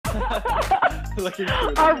looking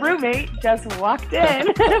cute. Our roommate just walked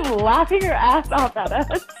in, laughing her ass off at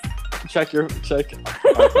us. Check.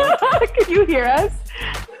 Can you hear us?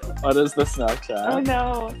 What is the Snapchat? Oh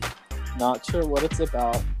no. Not sure what it's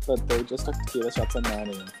about, but they just took tequila shots and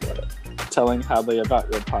marinating for it. Telling Hadley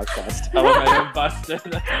about your podcast. LMAO busted.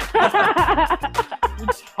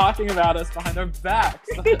 You're talking about us behind our backs.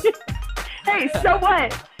 Hey, so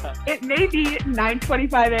what? It may be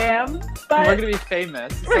 9:25 a.m., but we're going to be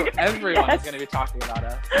famous, so everyone is going to be talking about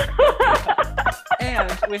us.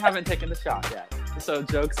 And we haven't taken the shot yet, so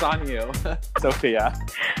joke's on you, Sophia.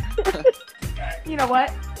 You know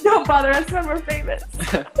what? Don't bother us when we're famous.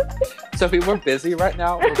 Sophie, we're busy right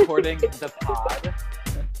now recording the pod.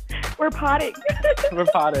 We're potting. We're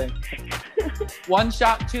potting. One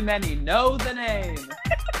shot too many. Know the name.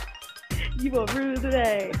 You will rue the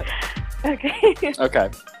day. Okay. Okay,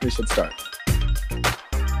 we should start.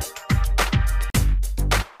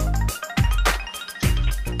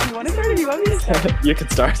 You want to start or do you want me to start? You can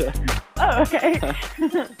start it. Oh, okay.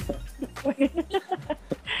 Wait.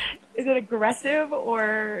 Is it aggressive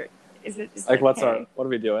or is it just Like, what what are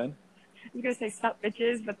we doing? I'm going to say stop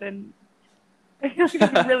bitches, but then it's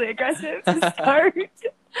going to be really aggressive to start.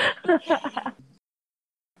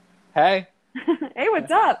 Hey. Hey,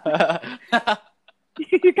 what's up?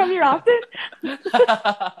 You come here often?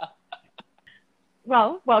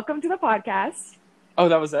 Well, welcome to the podcast. Oh,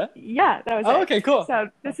 that was it? Yeah, that was it. Oh, okay, cool. So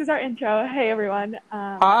this is our intro. Hey, everyone.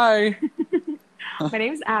 Hi. My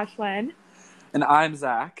name is Ashlyn. And I'm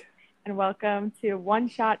Zach. And welcome to One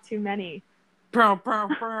Shot Too Many. Bow, bow,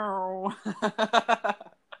 bow.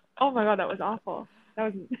 Oh my god, that was awful.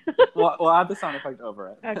 That was. We'll add the sound effect over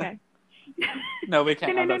it. Okay. No, we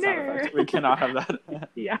can't have that sound effect. We cannot have that.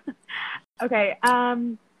 Yeah. Okay.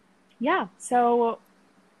 Yeah. So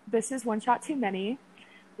this is One Shot Too Many.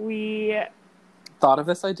 We thought of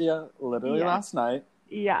this idea literally last night.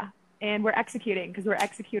 Yeah. And we're executing because we're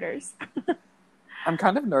executors. I'm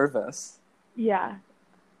kind of nervous. Yeah.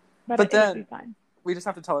 But then it'll be fine. We just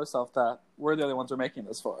have to tell ourselves that we're the only ones we're making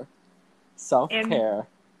this for. Self-care.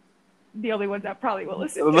 And the only ones that probably will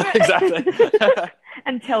listen to it. Exactly.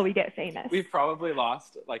 Until we get famous. We've probably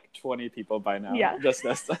lost like 20 people by now. Yeah. Just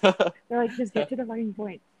this. They're like, just get to the fucking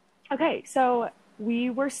point. Okay, so we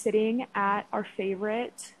were sitting at our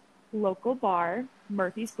favorite local bar,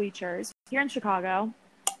 Murphy's Bleachers, here in Chicago,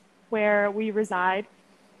 where we reside,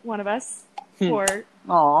 one of us, for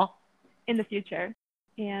in the future.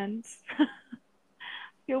 And I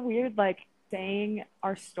feel weird, like, saying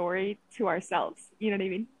our story to ourselves. You know what I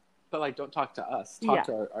mean? But, like, don't talk to us. Talk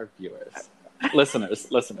to our viewers. Listeners.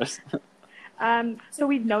 So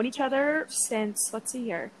we've known each other since, let's see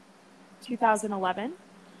here, 2011.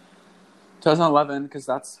 2011, because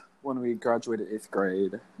that's when we graduated 8th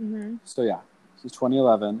grade. Mm-hmm. So, yeah. This is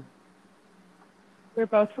 2011. We're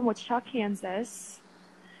both from Wichita, Kansas.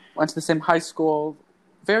 Went to the same high school.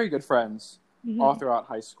 Very good friends all Mm-hmm. throughout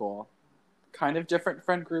high school. Kind of different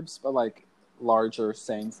friend groups, but, like, larger,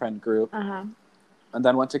 same friend group. Uh-huh. And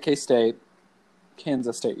then went to K-State,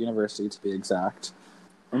 Kansas State University to be exact.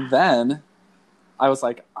 And then I was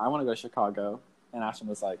like, I want to go to Chicago. And Ashton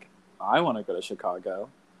was like, I want to go to Chicago.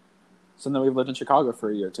 So then we've lived in Chicago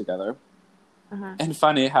for a year together. Uh-huh. And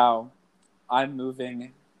funny how I'm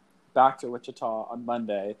moving back to Wichita on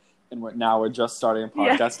Monday, and we're just starting a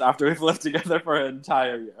podcast after we've lived together for an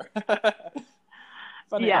entire year.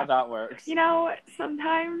 Funny how that works. You know,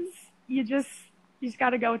 sometimes you just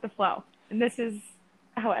got to go with the flow. And this is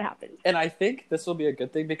how it happened. And I think this will be a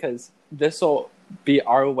good thing because this will be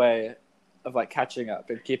our way of like catching up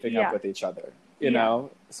and keeping up with each other, you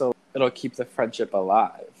know? So it'll keep the friendship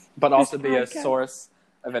alive, but also be a source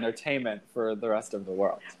of entertainment for the rest of the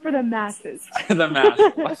world. For the masses. The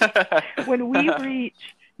masses. When we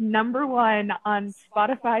reach #1 on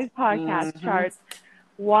Spotify's podcast charts,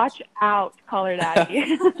 watch out, Caller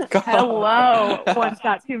Daddy. Hello, One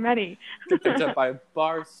Shot Too Many. Get picked up by a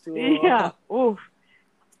bar stool. Yeah. Oof.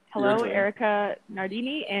 Hello, Erica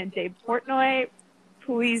Nardini and Dave Portnoy.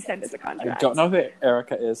 Please send us a contract. I don't know who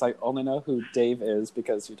Erica is. I only know who Dave is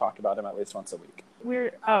because you talk about him at least once a week.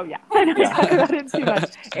 I know we talk about him too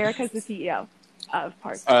much. Erica's the CEO of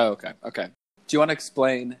Parks. Oh, okay. Do you want to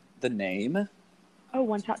explain the name? Oh,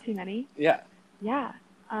 One Shot Too Many? Yeah. Yeah.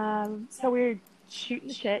 So we're shooting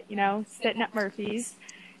the shit, sitting at Murphy's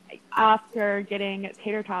after getting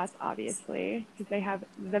tater tots, obviously, because they have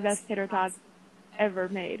the best tater tots ever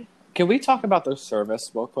made. Can we talk about their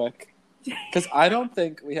service real quick? Because I don't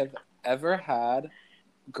think we have ever had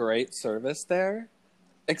great service there,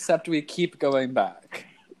 except we keep going back.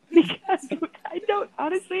 Because I don't,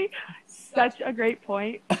 honestly, such a great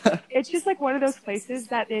point. It's just like one of those places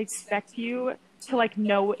that they expect you to like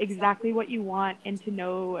know exactly what you want and to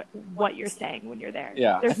know what you're saying when you're there.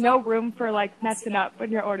 Yeah. There's no room for like messing up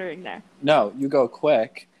when you're ordering there. No, you go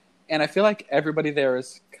quick. And I feel like everybody there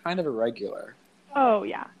is kind of a regular. Oh,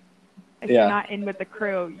 yeah. If you're not in with the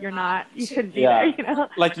crew, you shouldn't be there, you know?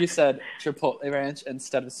 Like you said, Chipotle ranch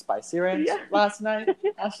instead of spicy ranch last night,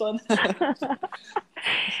 Ashlyn.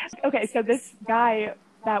 Okay, so this guy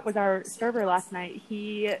that was our server last night,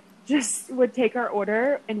 he just would take our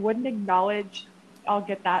order and wouldn't acknowledge, I'll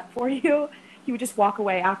get that for you. He would just walk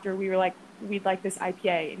away after we were like, we'd like this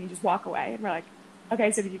IPA, and he'd just walk away. And we're like,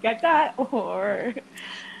 okay, so did you get that? Or...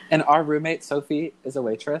 And our roommate, Sophie, is a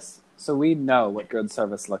waitress, so we know what good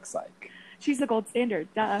service looks like. She's the gold standard,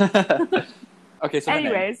 duh. Okay, so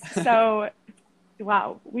anyways, so,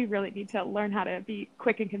 wow, we really need to learn how to be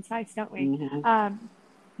quick and concise, don't we? Mm-hmm.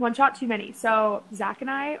 One shot too many. So Zach and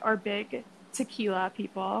I are big tequila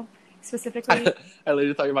people, specifically. I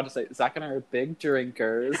literally thought you were about to say, Zach and I are big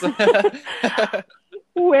drinkers.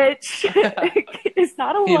 Which is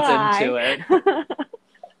not a lie. He's into it.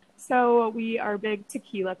 So we are big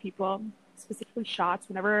tequila people, specifically shots.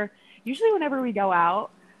 Usually whenever we go out,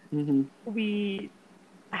 we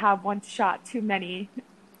have one shot too many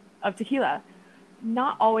of tequila.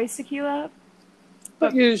 Not always tequila,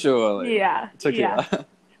 but usually. Yeah. Tequila. Yeah.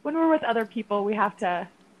 When we're with other people, we have to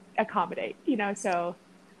accommodate, you know, so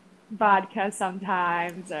vodka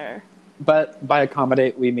sometimes or... But by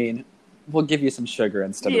accommodate, we mean we'll give you some sugar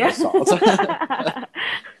instead of the salt.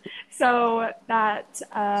 So that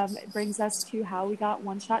brings us to how we got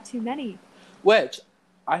one shot too many. Which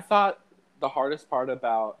I thought the hardest part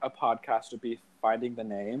about a podcast would be finding the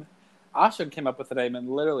name. Ashlyn came up with the name in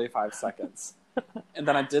literally 5 seconds. And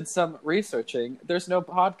then I did some researching. There's no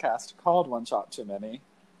podcast called One Shot Too Many.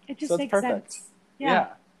 It just makes sense. Yeah.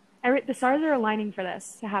 The stars are aligning for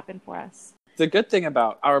this to happen for us. The good thing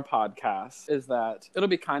about our podcast is that it'll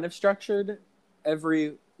be kind of structured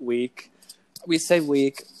every week. We say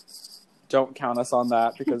week. Don't count us on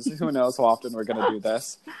that because who knows how often we're going to do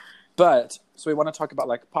this. But, so we want to talk about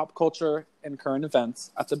like pop culture and current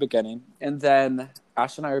events at the beginning. And then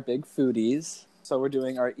Ash and I are big foodies. So we're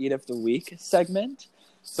doing our Eat of the Week segment.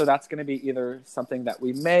 So that's going to be either something that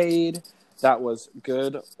we made that was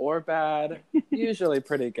good or bad. Usually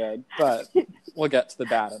pretty good, but we'll get to the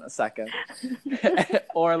bad in a second.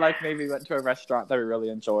 Or like maybe we went to a restaurant that we really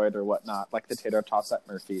enjoyed or whatnot, like the tater tots at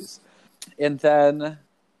Murphy's. And then...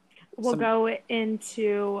 We'll go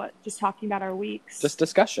into just talking about our weeks. Just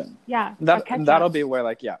discussion. Yeah. That'll be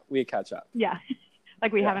where we catch up. Yeah.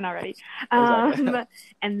 Like we haven't already. Exactly.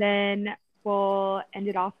 And then we'll end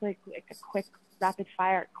it off like a quick rapid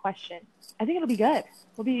fire question. I think it'll be good.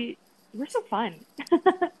 We're so fun.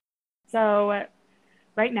 So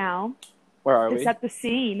right now, where are we? To set the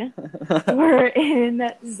scene, we're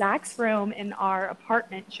in Zach's room in our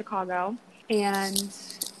apartment in Chicago, and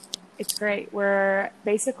it's great. We're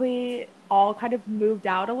basically all kind of moved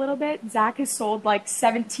out a little bit. Zach has sold like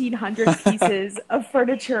 1,700 pieces of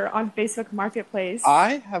furniture on Facebook Marketplace.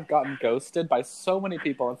 I have gotten ghosted by so many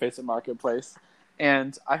people on Facebook Marketplace,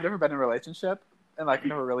 and I've never been in a relationship. And like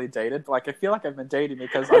never really dated, but like I feel like I've been dating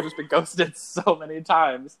because I've just been ghosted so many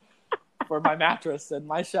times for my mattress and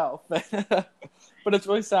my shelf. But it's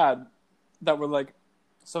really sad that we're like,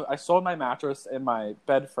 so I sold my mattress and my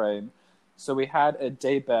bed frame. So we had a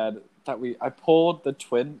day bed that I pulled the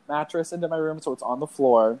twin mattress into my room, so it's on the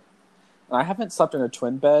floor. And I haven't slept in a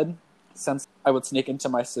twin bed since I would sneak into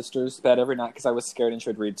my sister's bed every night because I was scared and she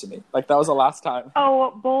would read to me. Like, that was the last time.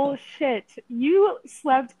 Oh, bullshit. You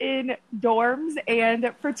slept in dorms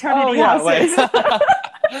and fraternity houses.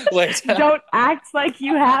 Wait. Don't act like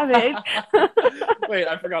you haven't. Wait,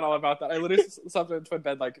 I forgot all about that. I literally slept in a twin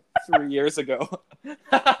bed like 3 years ago.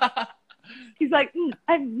 He's like,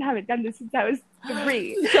 I haven't done this since I was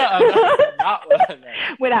 3. Shut up, that's not what I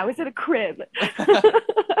meant. When I was in a crib.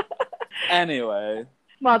 Anyway.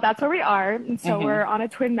 Well, that's where we are. And so we're on a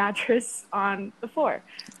twin mattress on the floor.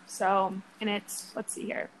 So, and let's see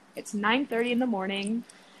here. It's 9:30 in the morning,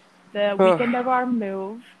 the weekend of our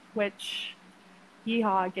move, which,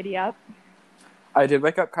 yeehaw, giddy up. I did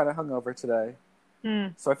wake up kind of hungover today.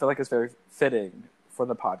 So I feel like it's very fitting for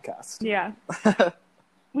the podcast. Yeah.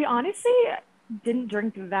 We honestly didn't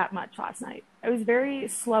drink that much last night. It was very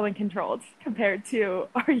slow and controlled compared to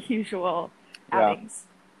our usual outings.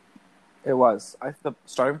 It was.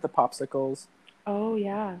 Starting with the popsicles. Oh,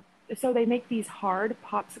 yeah. So they make these hard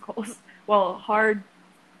popsicles. Well, hard,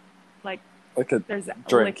 like there's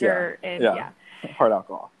drink, liquor and hard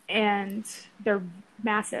alcohol. And they're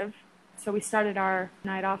massive. So we started our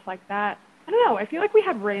night off like that. I don't know. I feel like we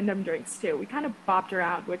had random drinks, too. We kind of bopped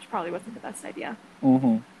around, which probably wasn't the best idea.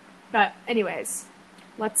 But anyways,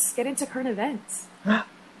 let's get into current events.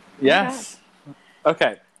 Yes.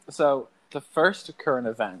 Okay, so the first current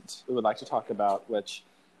event we would like to talk about, which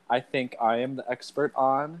I think I am the expert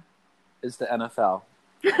on, is the NFL.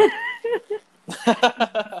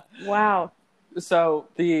 Wow. So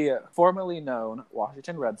the formerly known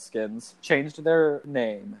Washington Redskins changed their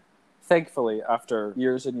name, thankfully, after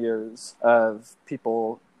years and years of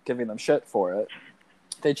people giving them shit for it.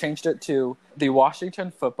 They changed it to the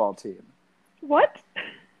Washington Football Team. What?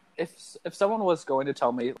 If someone was going to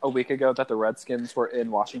tell me a week ago that the Redskins were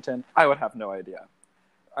in Washington, I would have no idea.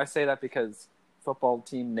 I say that because football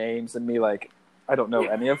team names and me, like, I don't know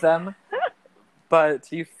any of them. But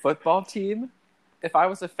the football team, if I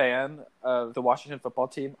was a fan of the Washington Football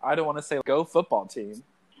Team, I don't want to say, go football team.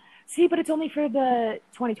 See, but it's only for the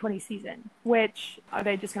 2020 season, which, are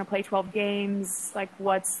they just going to play 12 games? Like,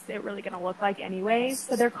 what's it really going to look like anyway?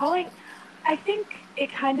 So they're calling, I think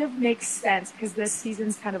it kind of makes sense because this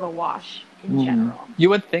season's kind of a wash in general. You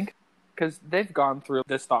would think, because they've gone through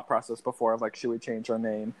this thought process before of, like, should we change our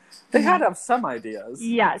name? They had to have some ideas.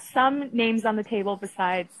 Yeah, some names on the table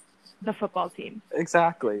besides the football team.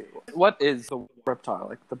 Exactly. What is the reptile?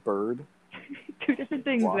 Like the bird? Two different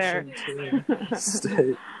things Washington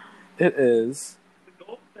State. It is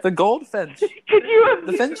the goldfinch. Could you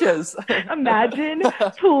The finches. imagine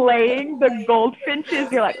playing the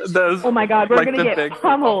goldfinches? You're like, Those, oh my god, we're like going to the get big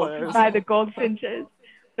pummeled players. by the goldfinches.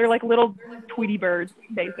 They're like little Tweety birds,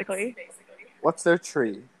 basically. What's their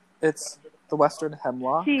tree? It's the western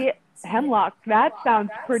hemlock. See, hemlock, that sounds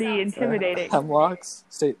pretty intimidating. Hemlock's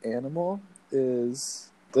state animal is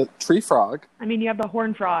the tree frog. I mean, you have the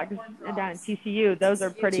horned frogs down at TCU. Those are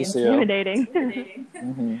pretty TCU. intimidating.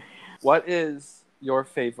 Mm-hmm. What is your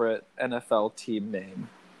favorite NFL team name?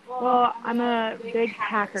 Well, I'm a big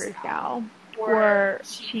Packers gal or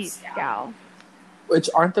Chiefs gal. Which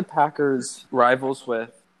aren't the Packers rivals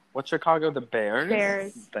with, what, Chicago? The Bears?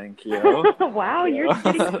 Bears. Thank you. Wow, you're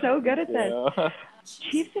getting so good at this. Yeah.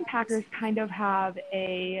 Chiefs and Packers kind of have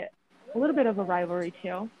a little bit of a rivalry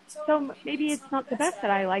too. So maybe it's not the best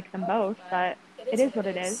that I like them both, but it is what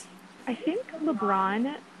it is. I think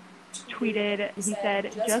LeBron tweeted, he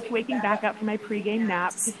said, just waking back up from my pregame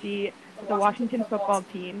nap to see the Washington Football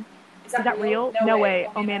Team. Is that real? No way.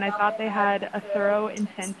 Oh man, I thought they had a thorough,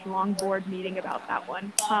 intense, long board meeting about that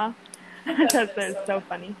one. Huh? That's so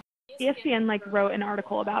funny. ESPN wrote an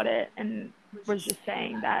article about it and was just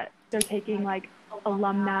saying that they're taking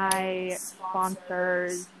alumni,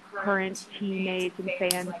 sponsors, current teammates, and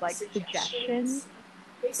fans suggestions.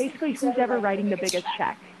 Basically, who's ever writing the biggest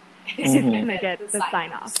check is gonna get the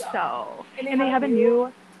sign off. So, and they have a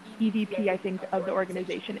new EVP, I think, of the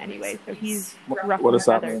organization anyway. So he's ruffling What does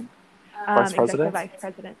that feathers. mean? Vice president? Vice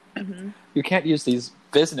president. Mm-hmm. You can't use these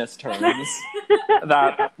business terms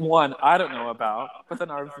that, one, I don't know about, but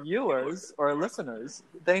then our viewers or listeners,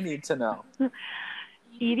 they need to know.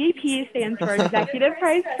 EVP stands for Executive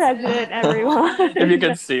Vice President, everyone. If you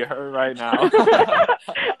can see her right now.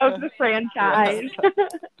 Of the franchise.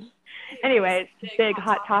 Anyways, big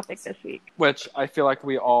hot topic this week. Which I feel like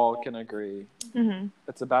we all can agree. Mm-hmm.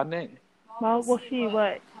 It's a bad name. Well, we'll see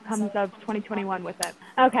what comes of 2021 with it.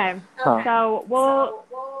 Okay, so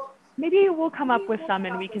maybe we'll come up with some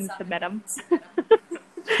and we can submit them.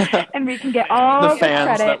 And we can get all the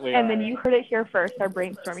credit. And then you heard it here first, our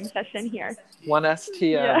brainstorming session here. 1STM.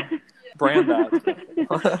 Yeah. Brand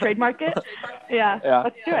that. Trademark it? Yeah,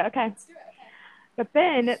 let's do it. Okay. But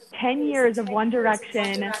then 10 years of One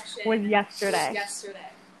Direction was yesterday.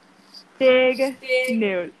 Big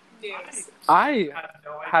news. I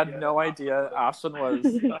had no idea Ashton was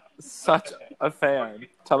such a fan.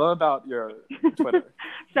 Tell them about your Twitter.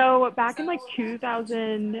 So back in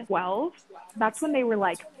 2012, that's when they were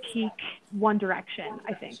peak One Direction,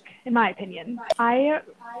 I think, in my opinion. I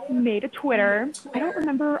made a Twitter. I don't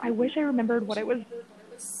remember. I wish I remembered what it was,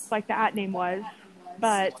 the at name was,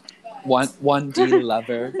 but 1D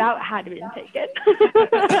lover. That had been taken.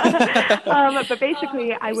 But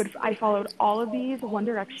basically, I followed all of these One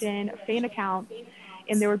Direction fan accounts,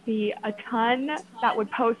 and there would be a ton that would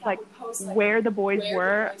post where the boys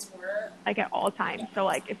were at all times. So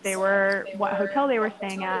if they were, what hotel they were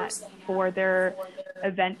staying at for their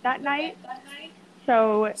event that night.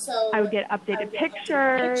 So I would get updated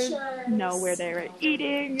pictures, know where they were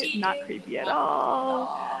eating, not creepy at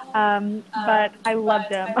all. But I loved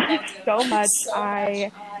them so much.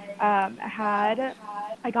 I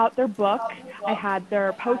got their book. I had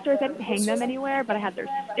their posters. I didn't hang them anywhere, but I had their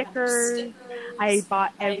stickers. I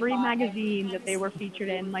bought every magazine that they were featured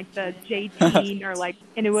in, the J-Teen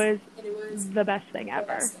and it was the best thing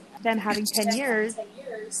ever. Then having 10 years,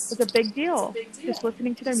 was a big deal. Just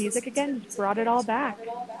listening to their music again just brought it all back.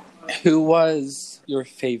 Who was your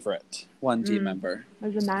favorite 1D member?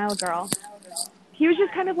 It was a Nile girl. He was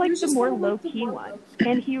just kind of like the more low-key one.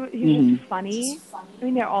 And he was just funny. I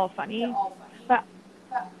mean, they're all funny. But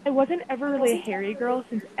I wasn't ever really a hairy girl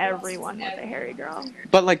since everyone was a hairy girl.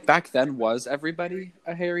 But like back then, was everybody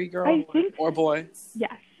a hairy girl? I think, or boy?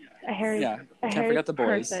 Yes. A hairy, yeah. a Can't hairy forget the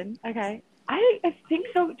boys. person. Okay. I think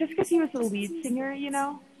so, just because he was the lead singer, you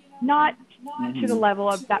know? Not to the level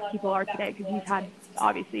of that people are today, because he's had,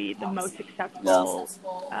 obviously, the most successful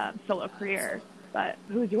solo career. But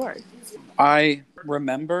who's yours? I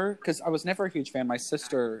remember, because I was never a huge fan. My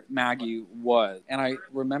sister, Maggie, was. And I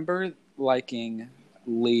remember liking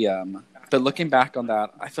Liam. But looking back on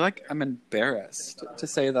that, I feel like I'm embarrassed to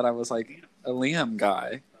say that I was like a Liam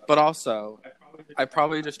guy. But also, I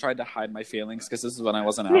probably just tried to hide my feelings because this is when I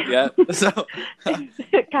wasn't out yet. So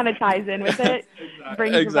it kind of ties in with it.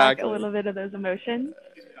 Brings you back a little bit of those emotions.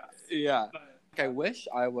 Yeah. I wish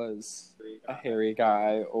I was a hairy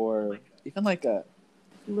guy or even like a...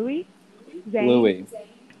 Louis? Zayn? Louis.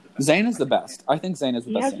 Zayn is the best. I think Zayn is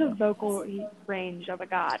the best. He has the vocal range of a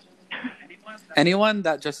god. Anyone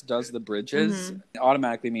that just does the bridges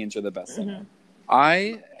automatically means you're the best singer.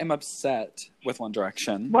 I am upset with One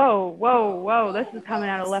Direction. Whoa. This is coming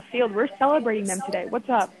out of left field. We're celebrating them today. What's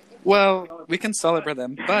up? Well, we can celebrate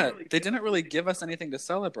them, but they didn't really give us anything to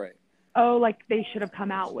celebrate. Oh, like they should have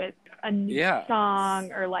come out with a new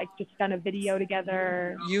song or like just done a video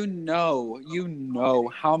together. You know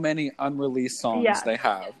how many unreleased songs they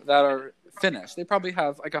have that are finished. They probably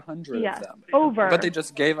have like 100 of them. But they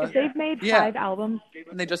just gave us... If they've made 5 albums.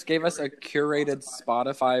 And they just gave us a curated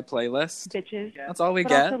Spotify playlist. Bitches. That's all we but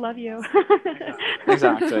get. I also love you.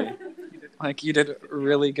 Exactly. Like, you did a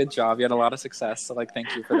really good job. You had a lot of success, so like,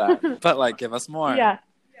 thank you for that. But like, give us more. Yeah.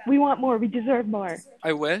 We want more. We deserve more.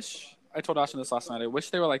 I told Ashton this last night. I wish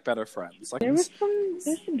they were like better friends. Like, there's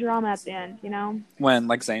some drama at the end, you know? When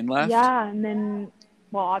like Zayn left? Yeah, and then,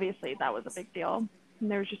 well, obviously that was a big deal.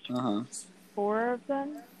 And there was just 4 of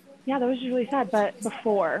them. Yeah, that was just really sad. But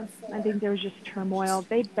before, I think there was just turmoil.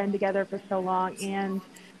 They've been together for so long, and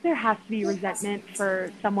there has to be resentment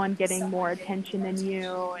for someone getting more attention than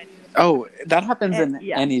you. And that happens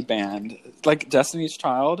in any band. Like Destiny's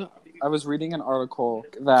Child, I was reading an article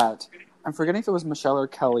that, I'm forgetting if it was Michelle or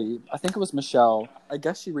Kelly. I think it was Michelle. I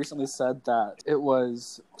guess she recently said that it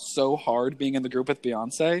was so hard being in the group with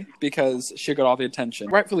Beyonce because she got all the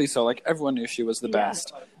attention. Rightfully so. Like, everyone knew she was the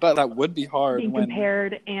best. But that would be hard being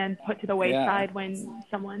compared and put to the wayside when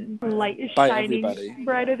someone light is shining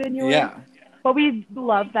brighter than yours. Yeah. Well, we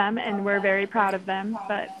love them and we're very proud of them.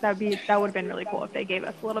 But that would have been really cool if they gave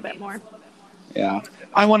us a little bit more. Yeah.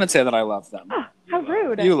 I want to say that I love them. Oh, how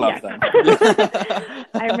rude. You love them.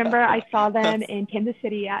 I remember I saw them in Kansas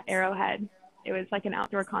City at Arrowhead. It was like an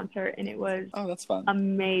outdoor concert, and it was that's fun.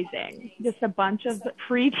 Amazing. Just a bunch of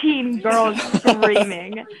preteen girls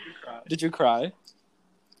screaming. Did you cry?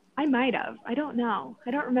 I might have. I don't know.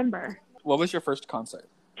 I don't remember. What was your first concert?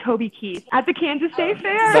 Toby Keith at the Kansas State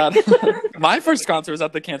Fair. My first concert was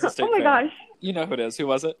at the Kansas State Fair. Oh my gosh. You know who it is. Who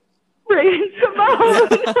was it?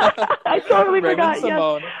 Raven-Symoné. I totally forgot.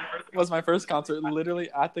 Raven-Symoné was my first concert, literally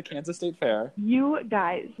at the Kansas State Fair. You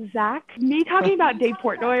guys, Zach, me talking about Dave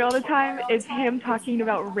Portnoy all the time is him talking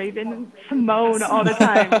about Raven-Symoné all the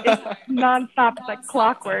time. It's nonstop. It's like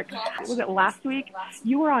clockwork. Was it last week?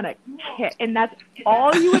 You were on a kick, and that's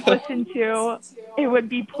all you would listen to. It would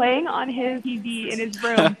be playing on his TV in his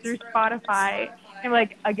room through Spotify. And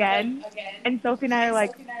like, again. And Sophie and I are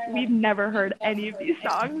like, we've never heard any of these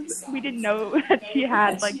songs. We didn't know that she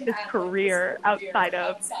had like this career outside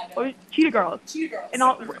of Cheetah Girls. And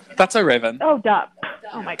all. That's a Raven. Oh, duh.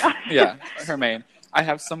 Oh my gosh. Yeah, her main. I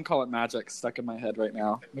have Some Call It Magic stuck in my head right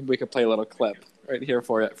now. Maybe we could play a little clip right here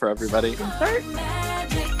for everybody. Insert.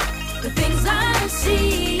 The things I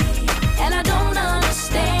see, and I don't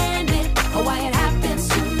understand it, or why it happens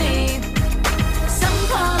to me. Some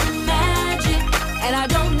call it magic, and I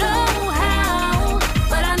don't know how,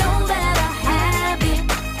 but I know that I have it,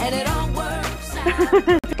 and it all works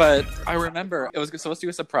out. But I remember it was supposed to be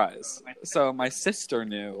a surprise. So my sister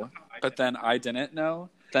knew, but then I didn't know.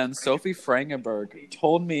 Then Sophie Frankenberg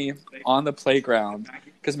told me on the playground,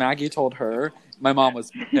 because Maggie told her. My mom was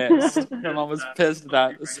pissed. My mom was pissed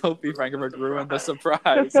that Sophie Frankenberg ruined the surprise.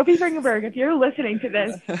 So Sophie Frankenberg, if you're listening to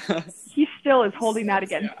this, he still is holding that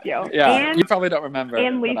against you. Yeah, and you probably don't remember.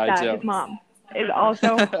 And Lisa, but I do. his mom, is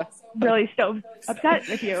also really still upset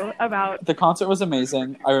with you about... The concert was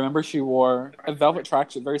amazing. I remember she wore a velvet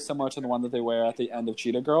tracksuit very similar to the one that they wear at the end of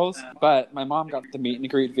Cheetah Girls. But my mom got the meet and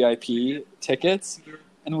greet VIP tickets.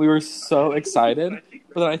 and we were so excited.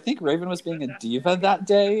 But then I think Raven was being a diva that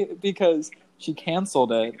day because she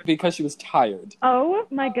canceled it because she was tired. Oh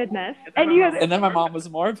my goodness! And then my mom was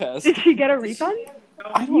more pissed. Did she get a refund?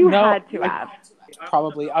 I don't You know. had to have.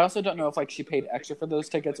 Probably. I also don't know if she paid extra for those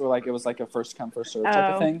tickets or it was a first come first serve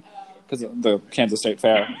type of thing because of the Kansas State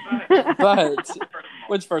Fair. But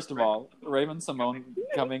which, first of all, Raven Simone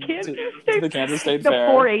coming to the Kansas State Fair.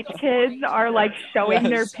 The 4-H kids are showing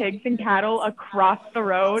their pigs and cattle across the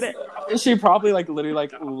road. She probably literally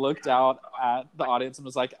looked out at the audience and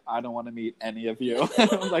was like, "I don't want to meet any of you." I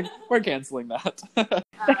was like, "We're canceling that."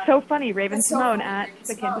 That's so funny. Raven Simone at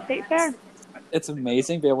the Kansas State Fair. It's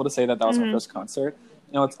amazing to be able to say that was her first concert.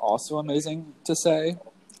 It's also amazing to say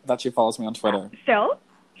that she follows me on Twitter. Still?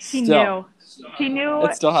 She knew.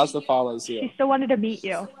 It still has the follows you. She still wanted to meet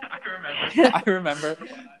you. I remember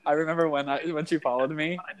when she followed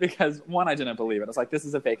me because one, I didn't believe it. I was like, this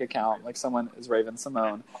is a fake account. Someone is Raven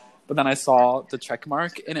Simone. But then I saw the check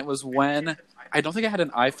mark, and it was when I don't think I had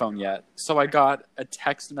an iPhone yet. So I got a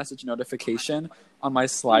text message notification on my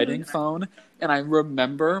sliding phone, and I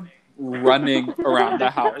remember running around the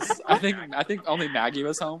house. I think only Maggie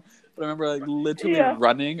was home, but I remember literally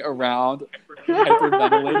running around,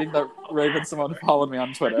 hyperventilating that Raven Simone followed me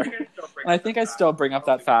on Twitter. And I think I still bring up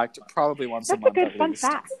that fact probably once a month. That's a good fun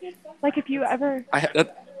fact. If you ever... I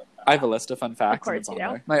have a list of fun facts. Of course, and it's on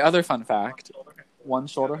there. My other fun fact: one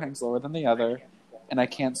shoulder hangs lower than the other, and I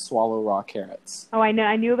can't swallow raw carrots. Oh, I know.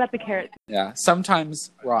 I knew about the carrots. Yeah,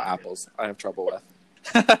 sometimes raw apples I have trouble with.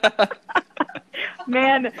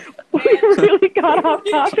 Man, we really got off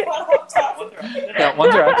topic. Yeah,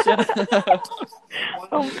 One Direction.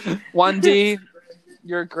 1D,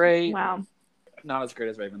 you're great. Wow. Not as great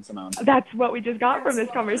as Raven Simone. That's what we just got from this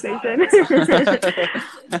conversation.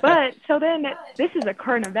 But, so then, this is a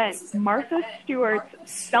current event. Martha Stewart's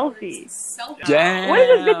selfie. Damn. What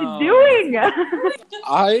is this bitch doing?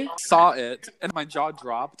 I saw it, and my jaw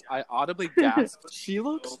dropped. I audibly gasped. She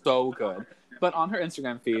looks so good. But on her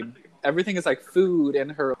Instagram feed, everything is food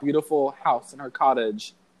and her beautiful house and her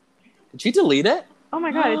cottage. Did she delete it? Oh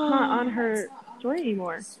my god, it's not on her story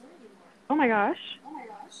anymore. Oh my gosh.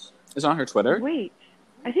 Is it on her Twitter? Wait,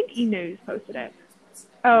 I think E-News posted it.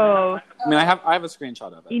 Oh. I mean, I have a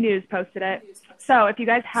screenshot of it. E-News posted it. So if you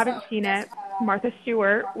guys haven't seen it, Martha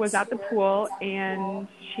Stewart was at the pool and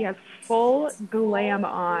she has full glam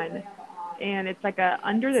on. And it's a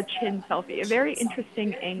under the chin selfie, a very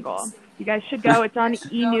interesting angle. You guys should go. It's on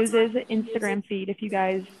E-News' Instagram feed if you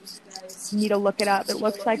guys need to look it up. It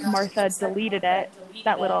looks like Martha deleted it,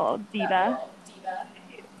 that little diva.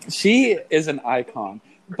 She is an icon.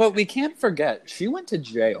 But we can't forget, she went to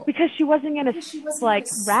jail. Because she wasn't going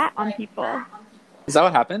to, rat on people. Is that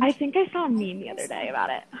what happened? I think I saw a meme the other day about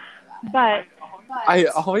it. But I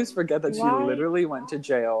always forget that she literally went to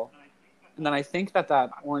jail. And then I think that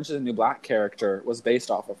Orange is the New Black character was based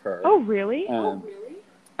off of her. Oh, really?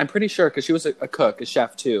 I'm pretty sure, because she was a cook, a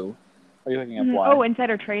chef, too. Are you looking up why? Oh,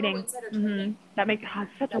 insider trading. Mm-hmm. That makes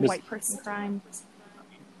such a white person crime.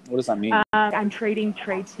 What does that mean? I'm trading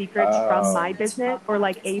trade secrets from my business or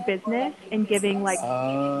a business and giving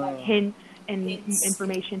hints and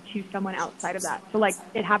information to someone outside of that. So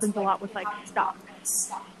it happens a lot with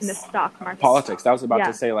stocks in the stock market. Politics. I was about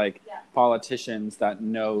to say politicians that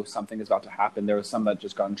know something is about to happen. There was some that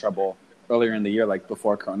just got in trouble earlier in the year,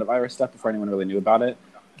 before coronavirus stuff, before anyone really knew about it.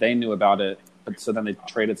 They knew about it, but so then they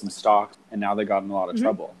traded some stocks and now they got in a lot of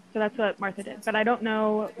trouble. So that's what Martha did, but I don't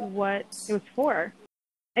know what it was for.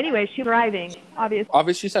 Anyway, she's thriving, obviously.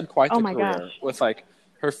 Obviously, she's had quite the career gosh. with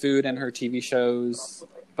her food and her TV shows,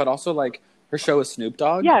 but also her show with Snoop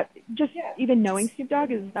Dogg. Yeah, just even knowing Snoop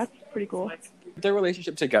Dogg that's pretty cool. Their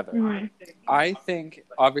relationship together. Mm-hmm. I think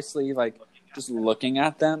obviously just looking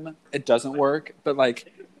at them, it doesn't work, but I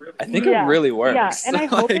think it really works. Yeah, and I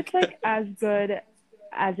hope it's as good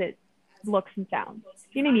as it looks and sounds.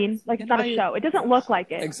 You know what I mean? It's not a show. It doesn't look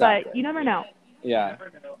like it, but you never know. Yeah,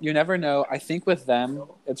 you never know. I think with them,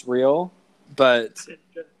 it's real, but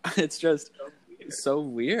it's just so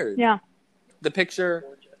weird. Yeah. The picture,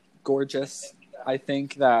 gorgeous. I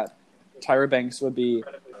think that Tyra Banks would be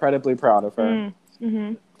incredibly proud of her.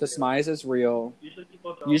 Mm-hmm. The smize is real.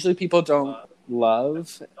 Usually people don't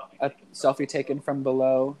love a selfie taken from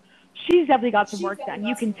below. She's definitely got some work done.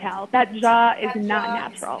 You can tell. That jaw is not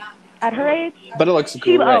natural. At her age. But it looks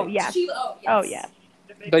great. Oh, yeah. Oh, yeah.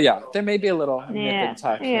 But yeah, there may be a little nip and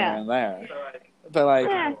tuck here and there.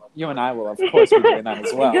 But you and I will, of course, be doing that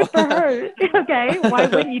as well. Good for her. Okay, why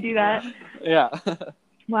wouldn't you do that? Yeah.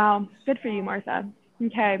 Wow, good for you, Martha.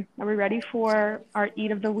 Okay, are we ready for our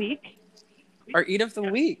Eat of the Week? Our Eat of the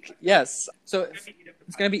Week, yes. So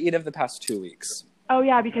it's going to be Eat of the past 2 weeks. Oh,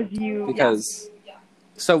 yeah, because you... Because,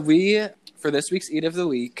 so we, for this week's Eat of the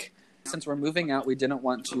Week, since we're moving out, we didn't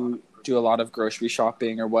want to do a lot of grocery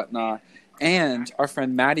shopping or whatnot. And our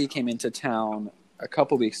friend Maddie came into town a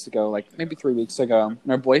couple weeks ago, like maybe 3 weeks ago.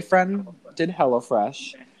 And our boyfriend did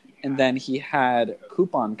HelloFresh. And then he had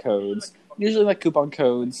coupon codes. Usually, like, coupon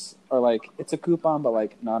codes are like, it's a coupon, but,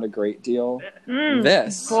 like, not a great deal.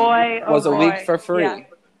 This was a week for free. Yeah.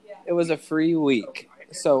 It was a free week.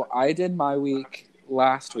 So I did my week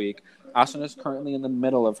last week. Ashlyn is currently in the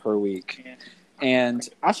middle of her week. And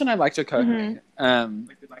Ashlyn and I like to cook.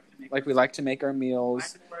 Like, we like to make our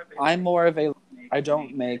meals. I'm more of a... I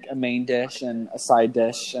don't make a main dish and a side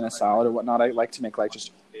dish and a salad or whatnot. I like to make, like,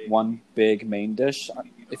 just one big main dish.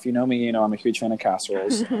 If you know me, you know I'm a huge fan of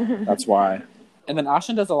casseroles. That's why. And then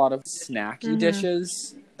Ashlyn does a lot of snacky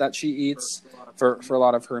dishes that she eats for a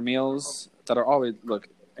lot of her meals that are always look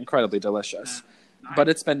incredibly delicious. But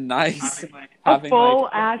it's been nice having a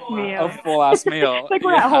full-ass meal. A full-ass meal. It's like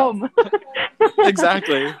we're at home.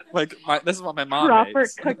 Exactly. Like, this is what my mom proper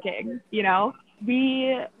makes. Cooking, you know?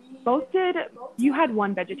 We both did... You had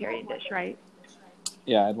one vegetarian dish, right?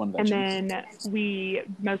 Yeah, I had one vegetarian. And then we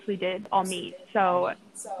mostly did all meat. So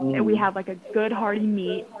we had, like, a good hearty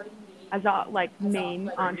meat as a, like,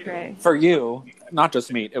 main entree. For you, not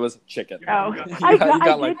just meat. It was chicken. Oh. I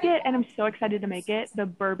did get, and I'm so excited to make it, the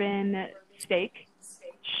bourbon steak.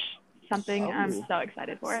 Something. Oh. I'm so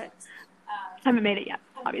excited for it. I haven't made it yet,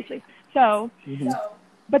 obviously. So,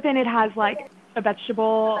 but then it has like a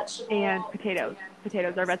vegetable and potatoes.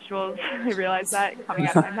 Potatoes are vegetables. I realized that coming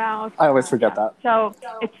out of my mouth. I always forget that. So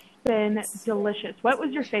it's been delicious. What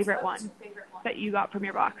was your favorite one that you got from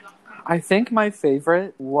your box? I think my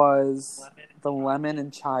favorite was the lemon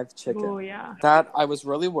and chive chicken. Oh, yeah. That I was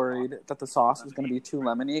really worried that the sauce was going to be too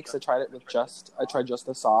lemony because I tried just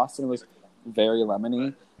the sauce and it was very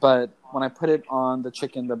lemony. But when I put it on the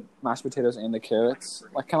chicken, the mashed potatoes, and the carrots,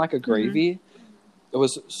 like kind of like a gravy, it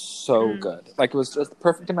was so good. Like, it was just the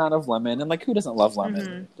perfect amount of lemon. And, like, who doesn't love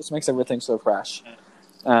lemon? Just makes everything so fresh.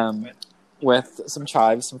 With some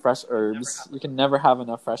chives, some fresh herbs. You can never have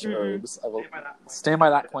enough fresh herbs. I will stand by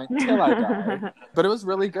that point till I die. But it was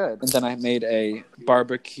really good. And then I made a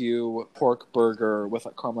barbecue pork burger with,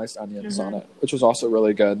 like, caramelized onions on it, which was also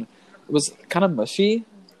really good. It was kind of mushy.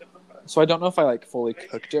 So I don't know if I, like, fully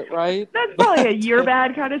cooked it right. That's probably a you're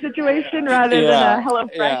bad kind of situation rather than a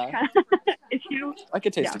HelloFresh kind of issue. Like,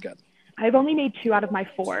 it tasted good. I've only made 2 out of my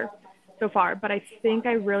 4 so far, but I think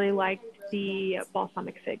I really liked the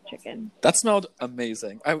balsamic fig chicken. That smelled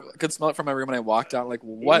amazing. I could smell it from my room when I walked out. Like,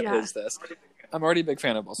 what is this? I'm already a big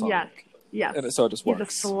fan of balsamic. Yes. And so it just works.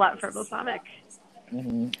 He's a slut for balsamic.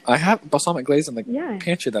 I have balsamic glaze in the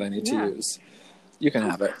pantry that I need to use. You can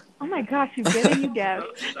have it. Oh my gosh, you get it, you give.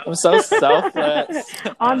 I'm so selfless.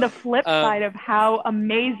 On the flip side of how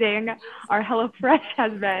amazing our HelloFresh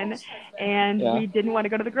has been, and we didn't want to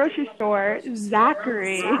go to the grocery store,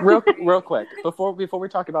 Zachary. Real quick, before we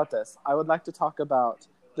talk about this, I would like to talk about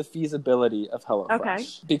the feasibility of HelloFresh. Okay.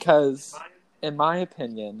 Because, in my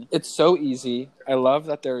opinion, it's so easy. I love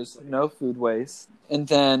that there's no food waste. And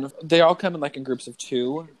then they all come in, like, in groups of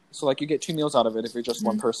 2. So, like, you get 2 meals out of it if you're just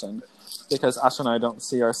one person. Because Ash and I don't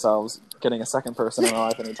see ourselves getting a second person in our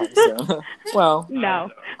life anytime soon. Well, no,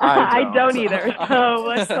 I don't either. So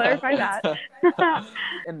let's clarify that.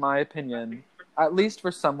 In my opinion, at least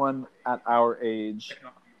for someone at our age,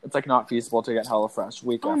 it's like not feasible to get HelloFresh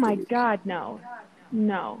week after week. Oh my God, no.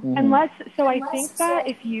 Unless, so I think that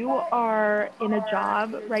if you are in a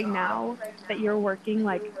job right now that you're working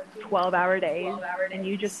like 12-hour days and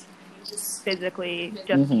you just physically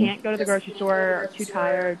just can't go to the grocery store or too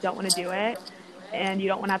tired, don't want to do it, and you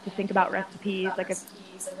don't want to have to think about recipes, like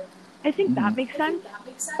I think that makes sense.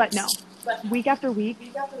 But no, week after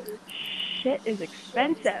week, shit is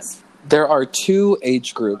expensive. There are 2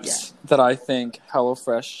 age groups that I think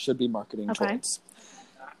HelloFresh should be marketing towards.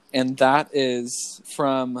 And that is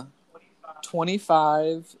from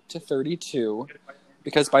 25 to 32,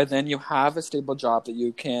 because by then you have a stable job that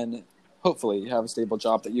you can... Hopefully you have a stable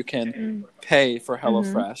job that you can pay for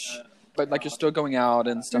HelloFresh, but like you're still going out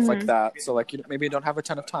and stuff like that. So like maybe you don't have a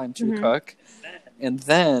ton of time to cook. And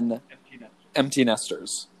then empty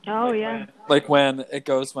nesters. Oh yeah. Like when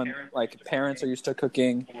like parents are used to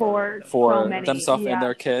cooking for themselves and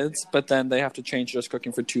their kids, but then they have to change just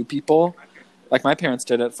cooking for 2 people. Like my parents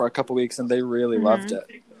did it for a couple weeks and they really loved it.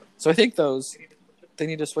 So I think they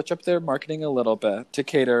need to switch up their marketing a little bit to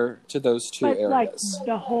cater to those 2 areas. Like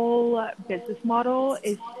the whole business model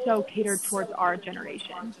is so catered towards our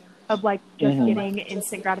generation of like just getting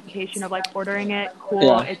instant gratification of like ordering it,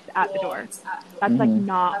 it's at the door. That's like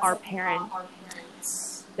not our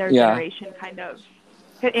parents, their generation kind of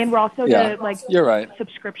And we're also Yeah, the, like, you're right.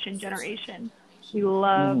 subscription generation. We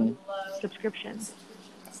love subscriptions.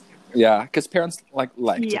 Yeah, because parents like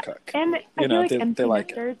Yeah. to cook. And I You feel know, like they empty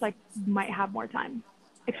like it. nesters, like, might have more time.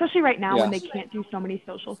 Especially right now when Yeah. they can't do so many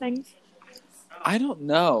social things. I don't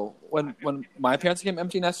know. When my parents became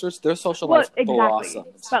empty nesters, their social Well, life blossomed.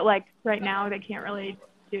 But, like, right now they can't really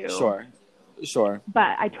do. Sure.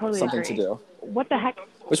 But I totally Something agree. to do. What the heck?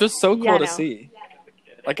 Which was so cool Yeah, I to know. see.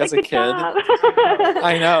 Like, Like, as a good kid. job.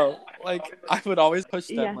 I know. Like, I would always push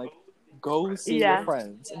them, Yeah. like, go see Yeah. your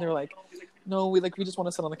friends. And they were like, no, we just want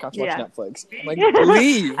to sit on the couch and Yeah. watch Netflix. I'm like,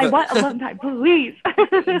 leave. I want alone time, please.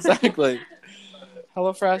 Exactly.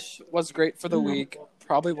 HelloFresh was great for the week.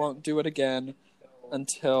 Probably won't do it again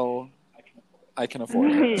until I can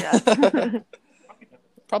afford it. Yeah.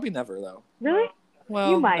 Probably never, though. Really?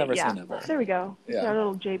 Well, You might, never yeah. say never. There we go. Yeah. There are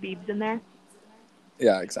little J-Beebs in there.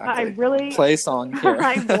 Yeah, exactly. I really... Play song here.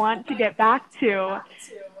 I want to get back to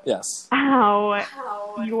Yes. how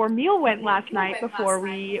your meal went last night before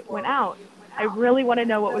we went out. I really want to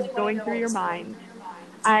know what was going through your mind.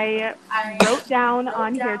 I wrote down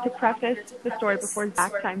on here to preface the story before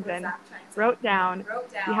Zach chimes in. Wrote down,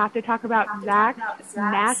 we have to talk about Zach's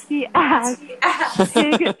nasty ass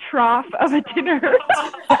pig trough of a dinner.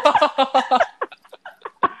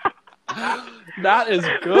 That is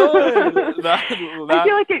good. I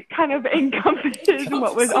feel like it kind of encompasses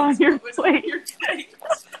what was on your plate.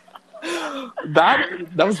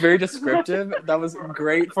 That was very descriptive. That was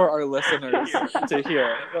great for our listeners to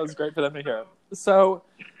hear. That was great for them to hear. So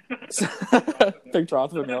big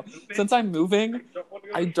trough of a meal. Since I'm moving,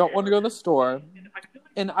 I don't want to go to the store.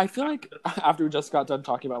 And I feel like after we just got done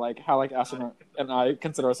talking about like how like Ashton and I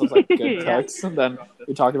consider ourselves like good cooks, and then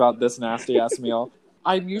we talked about this nasty ass meal.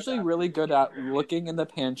 I'm usually really good at looking in the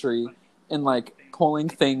pantry and like pulling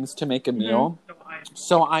things to make a meal.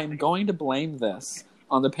 So I'm going to blame this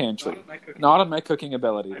on the pantry, not on my cooking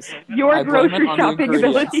abilities. Your grocery shopping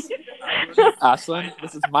abilities. Ashlyn,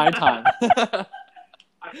 this is my time.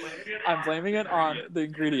 I'm blaming it on the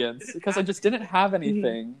ingredients because I just didn't have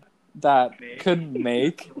anything that could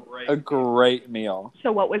make a great meal.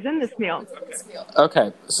 So what was in this meal?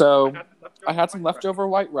 Okay, so I had some leftover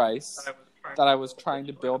white rice that I was trying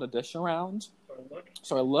to build a dish around.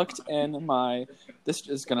 So I looked in my, this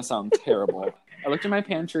is going to sound terrible. I looked in my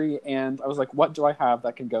pantry and I was like, what do I have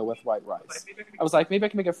that can go with white rice? I was like, maybe I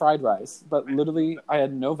can make a fried rice, but literally I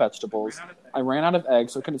had no vegetables. I ran out of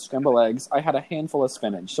eggs, so I couldn't scramble eggs. I had a handful of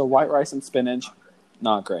spinach. So white rice and spinach,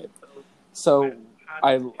 not great. So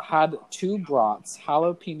I had 2 brats,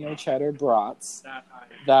 jalapeno cheddar brats,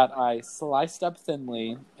 that I sliced up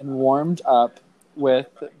thinly and warmed up with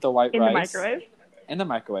the white rice. In the microwave? In the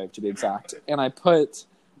microwave, to be exact. And I put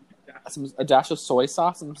a dash of soy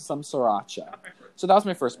sauce and some sriracha. So that was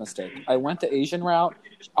my first mistake. I went the Asian route.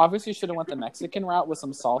 Obviously, should have went the Mexican route with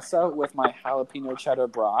some salsa with my jalapeno cheddar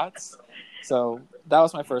brats. So that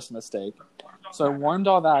was my first mistake. So I warmed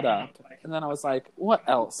all that up. And then I was like, what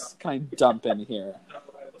else can I dump in here?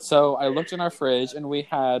 So I looked in our fridge, and we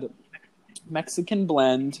had Mexican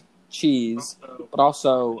blend cheese, but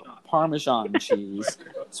also Parmesan cheese.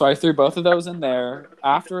 So I threw both of those in there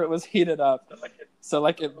after it was heated up. So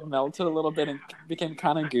like it melted a little bit and became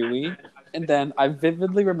kind of gooey. And then I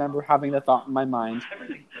vividly remember having the thought in my mind,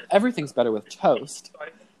 everything's better with toast.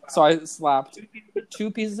 So I slapped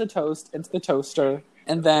 2 pieces of toast into the toaster.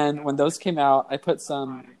 And then when those came out, I put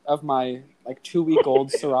some of my like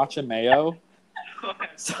 2-week-old sriracha mayo.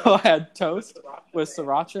 So I had toast with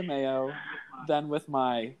sriracha mayo, then with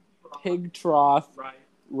my pig trough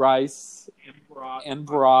rice and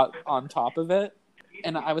brat on top of it.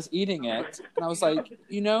 And I was eating it, and I was like,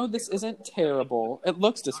 this isn't terrible. It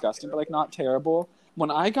looks disgusting, but like not terrible. When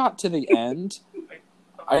I got to the end,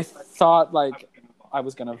 I thought like I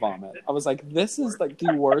was gonna vomit. I was like, this is like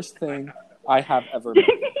the worst thing I have ever made.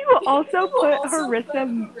 You also put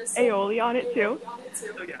harissa aioli on it too?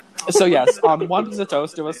 So yes, on one piece of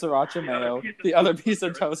toast it was sriracha mayo. The other piece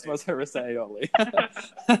of toast was harissa aioli.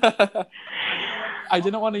 I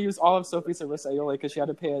didn't want to use all of Sophie's harissa aioli because she had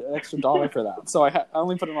to pay an extra $1 for that. So I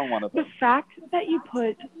only put it on one of them. The fact that you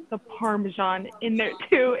put the Parmesan in there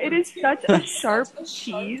too, it is such a sharp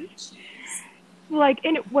cheese. Like,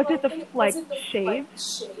 and was it the like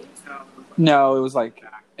shaved? No, it was like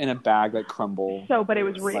in a bag, like crumble. So, but it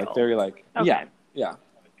was real. Like very like Okay. yeah.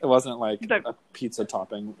 It wasn't like The- a pizza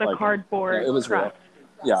topping. The like, cardboard. it was crust.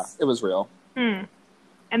 real. Yeah, it was real.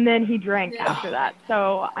 And then he drank after that.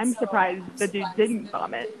 So I'm surprised the dude didn't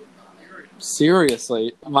vomit.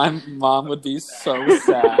 Seriously, my mom would be so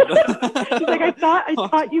sad. She's like, I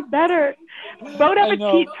thought you better. Bon I know.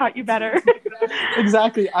 appetit taught you better.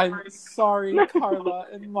 Exactly. I'm sorry, Carla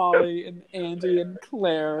and Molly and Andy and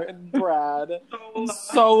Claire and Brad and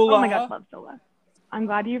Sola. Oh my gosh, love Sola. I'm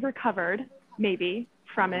glad you've recovered, maybe,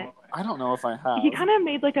 from it. I don't know if I have. He kind of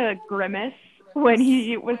made like a grimace when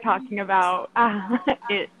he was talking about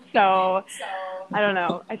it. So, I don't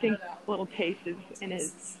know. I think a little taste is in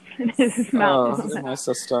his mouth. In my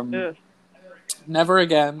system. Ugh. Never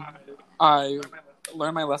again. I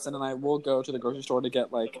learned my lesson, and I will go to the grocery store to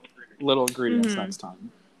get like little ingredients next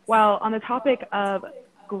time. Well, on the topic of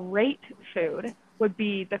great food would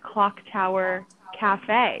be the Clock Tower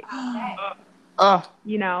Cafe.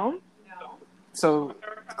 You know? So,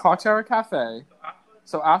 Clock Tower Cafe.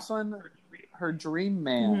 So, Ashlyn, her dream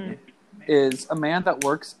man is a man that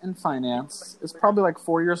works in finance, is probably like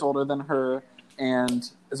 4 years older than her, and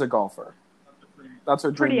is a golfer. That's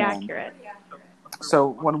her dream Pretty man. accurate. So,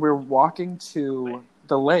 when we're walking to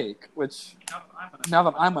the lake, which now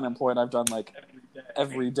that I'm unemployed, I've done like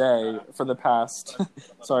every day for the past.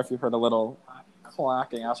 Sorry if you heard a little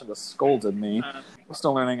clacking. Ashlyn just scolded me. We're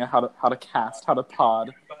still learning how to cast, how to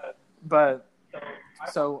pod. But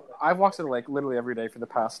so I've walked to the lake literally every day for the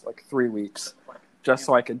past like 3 weeks, just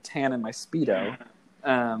so I could tan in my Speedo.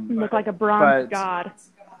 You look like a bronze god.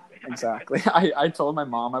 Exactly. I told my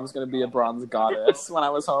mom I was going to be a bronze goddess when I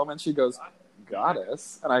was home, and she goes,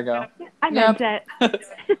 "Goddess?" And I go, I meant it.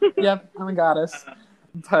 "Yep, I'm a goddess."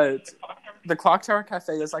 But the Clock Tower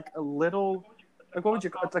Cafe is like a little, like what would you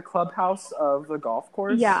call it? The clubhouse of the golf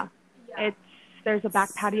course? Yeah. There's a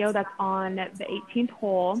back patio that's on the 18th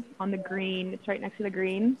hole on the green. It's right next to the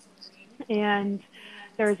green. And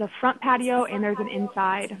there's a front patio and there's an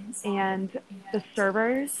inside. And the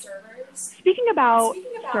servers, speaking about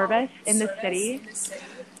service in the city,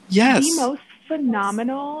 Yes. the most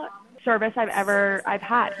phenomenal service I've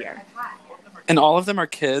had here. And all of them are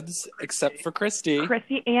kids except for Christy.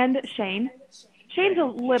 Christy and Shane. Shane's a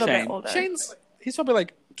little bit older. He's probably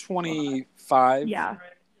like 25. Yeah.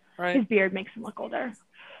 Right? His beard makes him look older.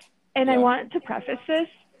 And Yeah. I want to preface this,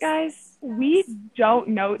 guys. We don't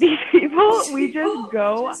know these people. We just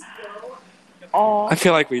go I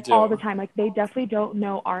feel like we do. all the time. Like, they definitely don't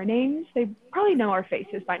know our names. They probably know our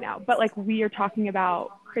faces by now. But, like, we are talking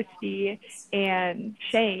about Christy and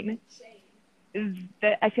Shane.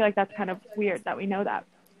 I feel like that's kind of weird that we know that.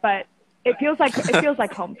 But it feels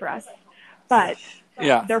like home for us. But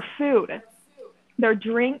Yeah. their food, their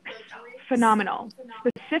drinks, phenomenal.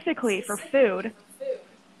 Specifically for food,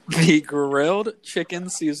 The grilled chicken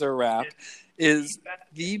Caesar wrap is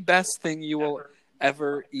the best thing you will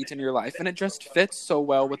ever eat in your life. And it just fits so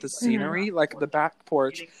well with the scenery, like the back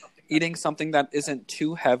porch, eating something that isn't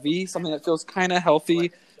too heavy, something that feels kind of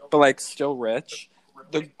healthy, but like still rich.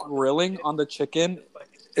 The grilling on the chicken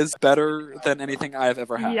is better than anything I've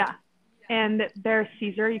ever had. yeah. And their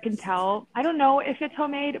Caesar, you can tell. I don't know if it's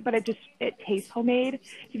homemade, but it tastes homemade.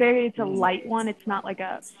 It's a light one. It's not like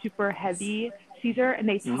a super heavy Caesar, and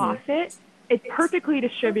they toss it. It's perfectly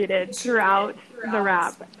distributed throughout the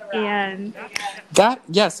wrap. And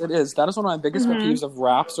Yes, it is. That is one of my biggest pet peeves of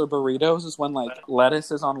wraps or burritos is when like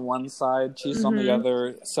lettuce is on one side, cheese is on the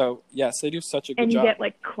other. So yes, they do such a good you job. get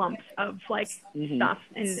like clumps of like stuff,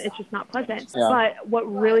 and it's just not pleasant. Yeah. But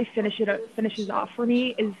what really finishes off for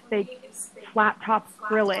me is they flat top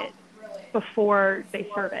grill it before they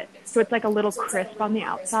serve it. So it's like a little crisp on the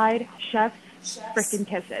outside. Chef's freaking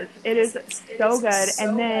kisses. It is so good.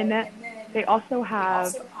 And then they also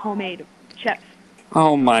have homemade chips.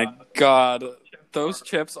 Oh my god. Those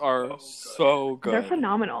chips are so good. They're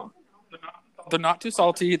phenomenal. They're not too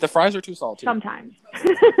salty. The fries are too salty. Sometimes.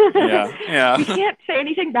 Yeah. You can't say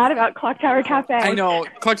anything bad about Clock Tower Cafe. I know.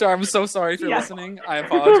 Clock Tower, I'm so sorry if you're listening. I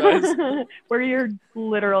apologize. We're your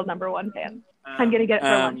literal #1 fan. I'm going to get it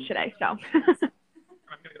for lunch today, so.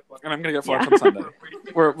 And I'm going to get lunch on Sunday.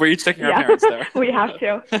 We're each taking our parents there. We have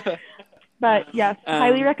to. But yes,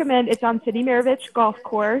 highly recommend. It's on City Mirovich Golf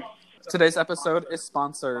Course. Today's episode is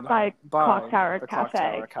sponsored by Clock Tower the Cafe.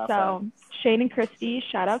 Clock Tower Cafe. So Shane and Christy,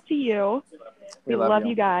 shout out to you. We love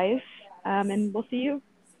you guys. And we'll see you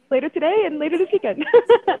later today and later this weekend.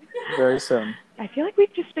 Very soon. I feel like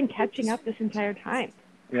we've just been catching up this entire time.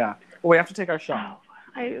 Yeah. Well, we have to take our shot.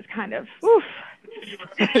 I was kind of, oof.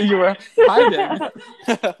 You were hiding.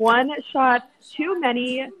 One shot too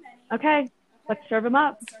many. Okay, let's serve them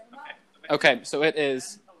up. Okay, so it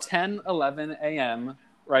is 10:11 a.m.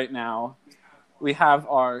 right now. We have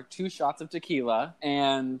our 2 shots of tequila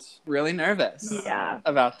and really nervous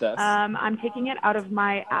about this. I'm taking it out of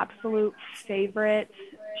my absolute favorite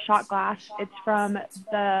shot glass. It's from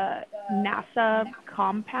the NASA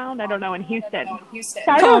compound. I don't know, in Houston.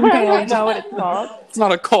 I don't know what it's called. It's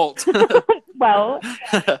not a cult. Well,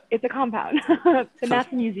 it's a compound. The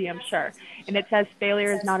NASA Museum, sure. And it says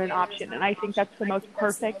failure is not an option. And I think that's the most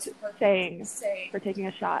perfect saying for taking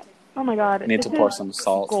a shot. Oh my God. Need to pour some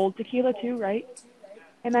salt. Gold tequila too, right?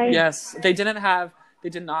 And Yes, they did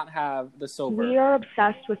not have the silver. We are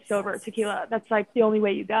obsessed with silver tequila. That's like the only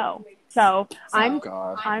way you go. So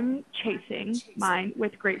I'm chasing mine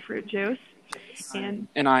with grapefruit juice. And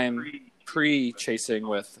I'm pre-chasing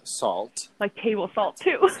with salt. Like table salt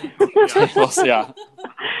too. Yeah.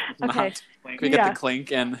 Okay. Can we get the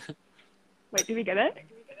clink and... Wait, did we get it?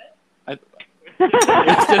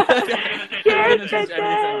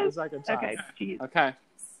 Okay, geez. Okay.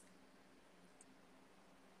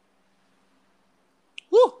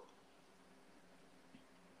 Woo!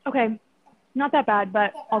 Okay, not that bad,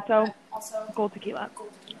 but also gold tequila.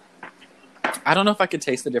 I don't know if I could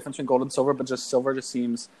taste the difference between gold and silver, but just silver just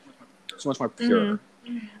seems so much more pure.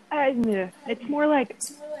 It's more like,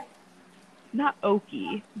 not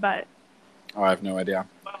oaky, but... Oh, I have no idea.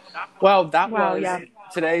 Well, that was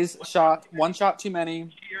today's shot. One shot too many.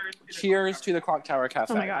 Cheers to the Clock Tower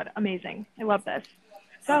Cafe. Oh my God, amazing. I love this.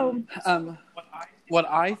 So... what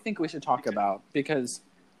I think we should talk about, because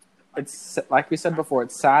it's, like we said before,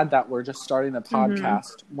 it's sad that we're just starting the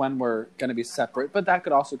podcast when we're going to be separate, but that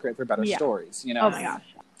could also create for better stories, you know? Oh my gosh.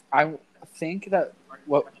 I think that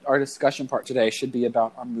what our discussion part today should be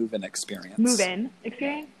about our move-in experience. Move-in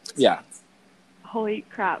experience? Yeah. Holy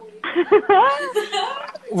crap.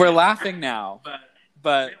 We're laughing now,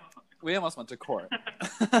 but we almost went to court.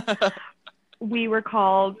 We were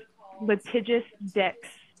called litigious dicks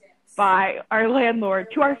by our landlord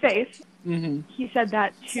to our face. Mm-hmm. He said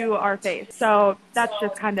that to our face. So that's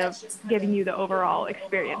just kind of giving you the overall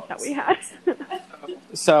experience that we had.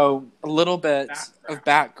 So a little bit of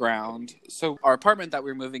background. So our apartment that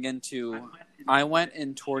we were moving into, I went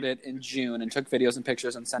and toured it in June and took videos and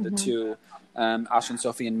pictures and sent it to Ashton,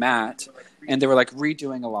 Sophie, and Matt. And they were like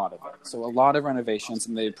redoing a lot of it. So a lot of renovations,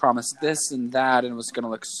 and they promised this and that, and it was going to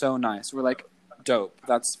look so nice. We're like, dope.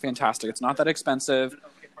 That's fantastic. It's not that expensive.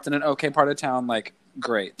 It's in an okay part of town. Like,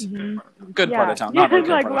 great. Good part of town. Not okay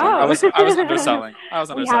like, part of town. I was underselling.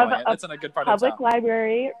 We have It's in a good part of town. Public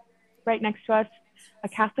library right next to us, a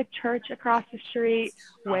Catholic church across the street,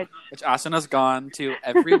 which Ashton has gone to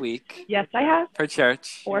every week. Yes, I have. Her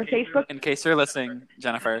church. Or Facebook. In case you're listening,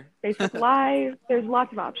 Jennifer. Facebook Live. There's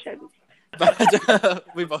lots of options.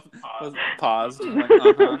 We both paused.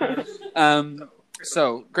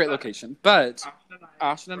 So, great location. But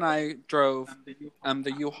Ashton and I drove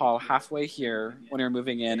the U-Haul halfway here when we were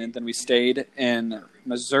moving in, and then we stayed in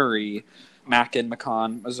Missouri, Macon,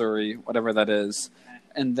 Missouri, whatever that is.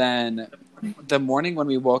 And then the morning when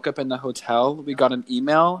we woke up in the hotel, we got an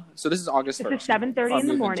email. So this is August 1st. It's 7:30 in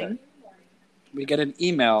the morning. We get an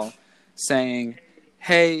email saying,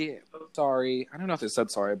 hey, sorry. I don't know if they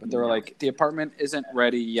said sorry, but they were like, the apartment isn't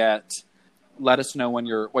ready yet. Let us know what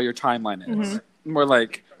your timeline is. And we're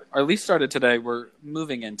like, our lease started today. We're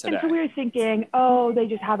moving in today. And so we were thinking, they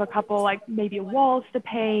just have a couple, like, maybe walls to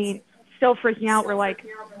paint. Still freaking out. We're like,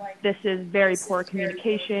 this is very poor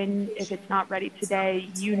communication. If it's not ready today,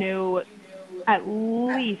 you knew at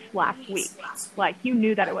least last week. Like, you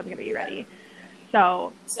knew that it wasn't going to be ready.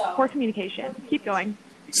 So, poor communication. Keep going.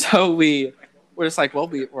 So we're just like, well,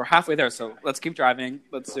 we're halfway there, so let's keep driving.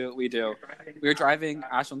 Let's do what we do. We were driving.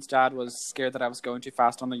 Ashton's dad was scared that I was going too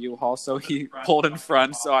fast on the U-Haul, so he pulled in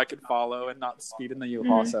front so I could follow and not speed in the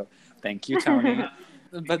U-Haul. So thank you, Tony.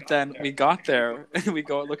 But then we got there, and we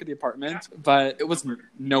go look at the apartment, but it was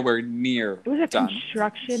nowhere near It was a done.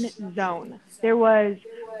 construction zone. There was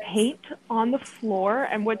paint on the floor,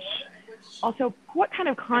 and which also, what kind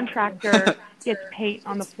of contractor gets paint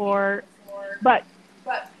on the floor? But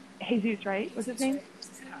Jesus, right? Was his name?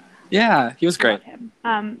 Yeah, he was great.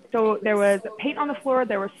 So there was paint on the floor.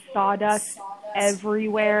 There was sawdust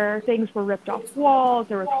everywhere. Things were ripped off walls.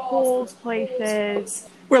 There was holes places.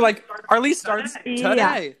 We're like, our lease starts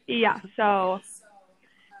today. Yeah. So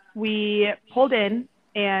we pulled in,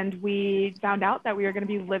 and we found out that we were going to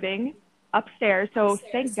be living upstairs. So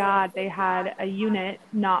thank God they had a unit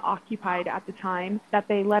not occupied at the time that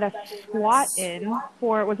they let us squat in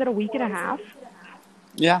for, was it a week and a half?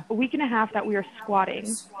 Yeah. A week and a half that we were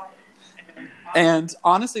squatting. And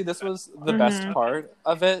honestly, this was the best part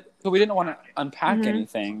of it. But we didn't want to unpack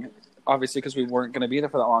anything, obviously, because we weren't going to be there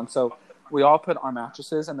for that long. So we all put our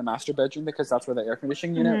mattresses in the master bedroom because that's where the air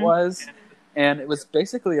conditioning unit was. And it was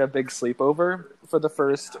basically a big sleepover for the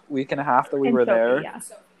first week and a half that we were there. Yeah.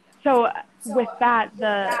 So with that,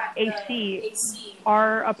 the AC,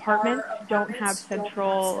 our apartments don't have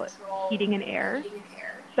central heating and air.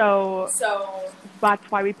 So that's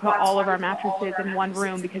why we put all of our mattresses in one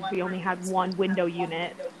room, because we only had one window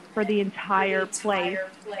unit for the entire place.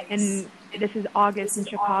 And this is August in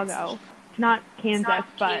Chicago. It's not Kansas,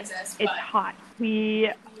 but it's hot.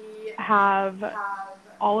 We have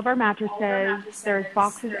all of our mattresses. There's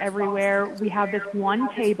boxes everywhere. We have this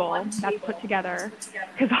one table that's put together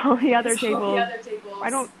because all the other tables,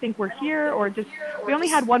 I don't think were here, or just, we only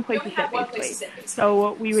had one place to sit, basically.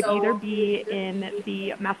 So we would either be in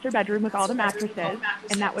the master bedroom with all the mattresses,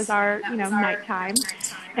 and that was our, nighttime.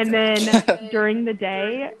 And then during the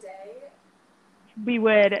day, we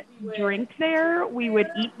would drink there. We would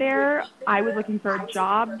eat there. I was looking for a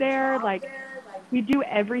job there. Like, we do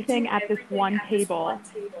everything at this one table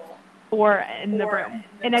or in the room.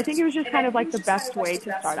 And I think it was just kind of like the best way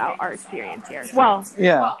to start out our experience here. Well,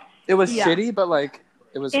 yeah, it was shitty, but like,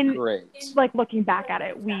 it was great. Like, looking back at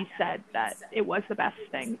it, we said that it was the best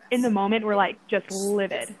thing. In the moment, we're like just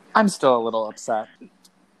livid. I'm still a little upset.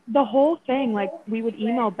 The whole thing, like, we would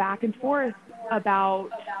email back and forth about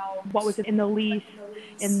what was in the lease,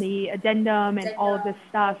 in the addendum, and all of this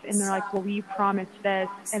stuff. And they're like, well, we promised this.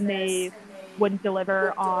 And they wouldn't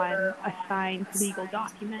deliver on a signed legal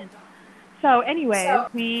document. So anyway,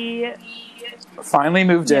 we finally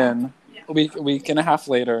moved in a week and a half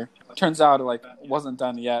later. Turns out it wasn't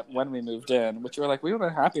done yet when we moved in, which we were like, we would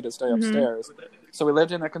have been happy to stay upstairs. So we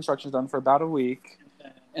lived in a construction zone for about a week.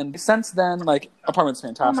 And since then, apartment's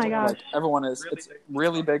fantastic. Oh my gosh. Everyone it's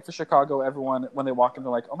really big for Chicago. Everyone, when they walk in,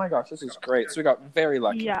 they're like, oh my gosh, this is great. So we got very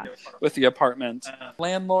lucky with the apartment.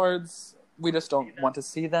 Landlords, we just don't want to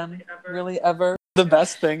see them really ever. The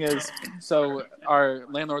best thing is, so our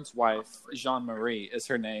landlord's wife, Jean-Marie is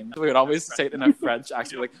her name. We would always say it in a French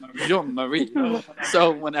accent, like, Jean-Marie.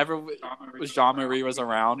 So whenever Jean-Marie was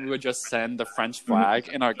around, we would just send the French flag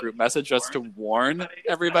in our group message just to warn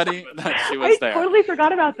everybody that she was there. I totally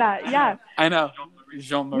forgot about that, yeah. I know.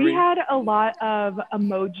 Jean-Marie. We had a lot of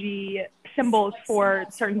emoji symbols for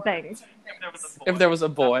certain things. If there was a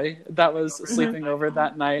boy that was sleeping over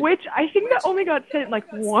that night. Which I think that only got sent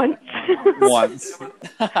once. Once.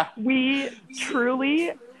 We are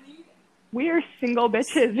single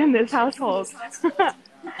bitches in this household.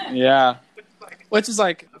 Yeah. Which is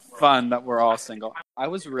fun that we're all single. I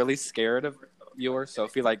was really scared of you or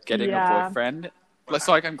Sophie getting a boyfriend.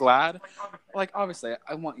 So I'm glad. Obviously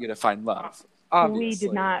I want you to find love. Obviously. We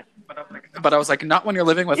did not. But I was not when you're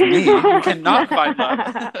living with me. You cannot find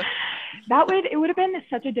love. It would have been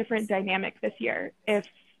such a different dynamic this year if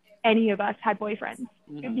any of us had boyfriends.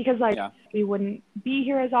 Mm-hmm. Because we wouldn't be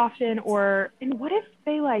here as often, and what if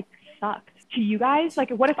they sucked to you guys?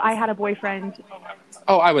 What if I had a boyfriend?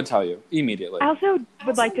 Oh, I would tell you immediately. I also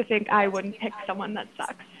would like to think I wouldn't pick someone that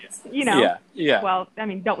sucks. Yeah. Well, I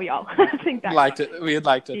mean, don't we all think that? We'd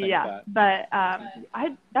like to think that. But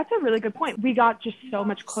that's a really good point. We got just so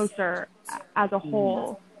much closer as a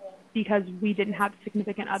whole because we didn't have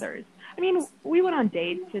significant others. I mean, we went on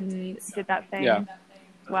dates and did that thing. Yeah.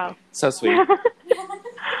 Well. So sweet.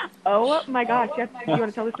 Oh my gosh! You want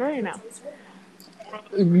to tell the story now?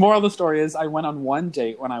 Moral of the story is, I went on one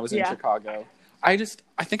date when I was in Chicago. I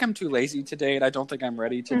think I'm too lazy to date. I don't think I'm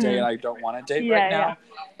ready to date. I don't want to date right now. Yeah.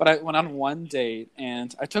 But I went on one date,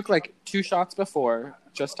 and I took 2 shots before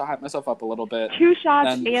just to hype myself up a little bit. 2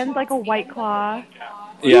 shots and a White Claw.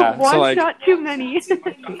 Yeah. One shot too many.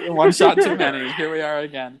 One shot too many. Here we are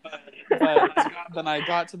again. But then I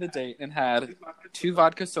got to the date and had 2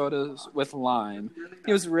 vodka sodas with lime.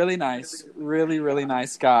 He was really nice. Really, really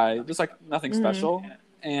nice guy. Just nothing special.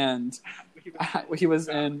 And he was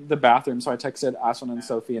in the bathroom, so I texted Ashlyn and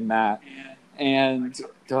Sophie and Matt, and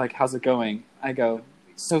they're like, how's it going? I go,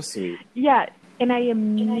 so sweet. Yeah, and I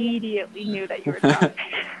immediately knew that you were drunk.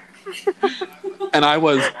 And I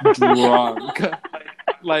was drunk.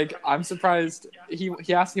 I'm surprised.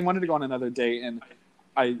 He asked, he wanted to go on another date, and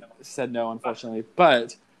I said no, unfortunately,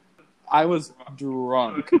 but I was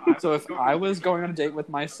drunk. So if I was going on a date with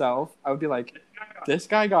myself, I would be like, this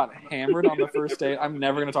guy got hammered on the first date. I'm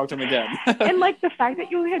never going to talk to him again. And the fact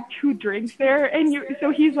that you only had 2 drinks there, and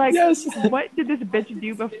so he's like, yes. What did this bitch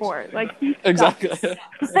do before? He exactly.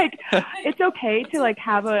 It's okay to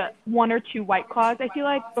have 1 or 2 White Claws. I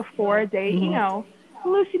feel before a date,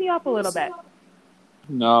 loosen you up a little bit.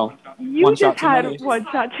 No. You just had 1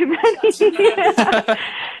 shot too many.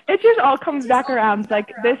 It just all comes back around.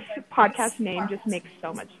 This podcast name just makes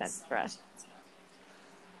so much sense for us.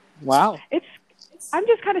 Wow. I'm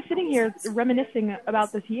just kind of sitting here reminiscing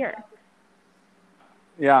about this year.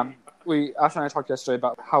 Yeah. Ashley and I talked yesterday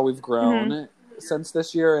about how we've grown since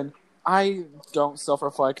this year, and I don't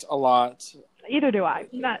self-reflect a lot. Either do I.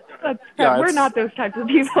 We're not those types of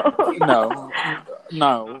people. No,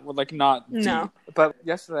 not no. deep. But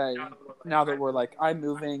yesterday, now that we're like, I'm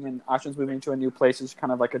moving and Ashton's moving to a new place, it's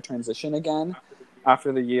kind of like a transition again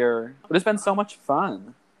after the year. But it's been so much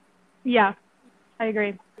fun. Yeah, I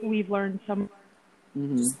agree. We've learned some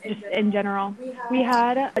just in general. We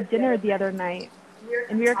had a dinner the other night,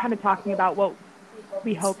 and we were kind of talking about what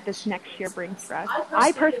we hope this next year brings for us.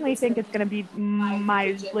 I personally think it's going to be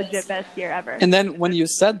my legit best year ever. And then when you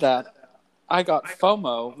said that, I got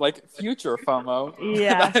FOMO, like future FOMO,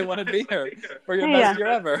 Yeah. that I want to be here for your best year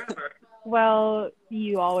ever. Well,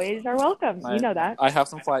 you always are welcome. You know that. I have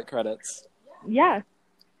some flight credits. Yeah.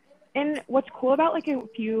 And what's cool about, like,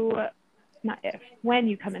 when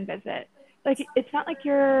you come and visit, like, it's not like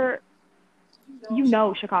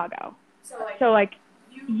Chicago. So, like,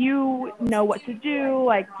 you know what to do.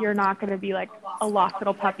 Like, you're not going to be like a lost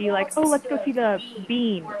little puppy, like, oh, let's go see the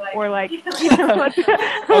Bean, or like, you know.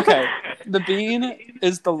 Okay, the Bean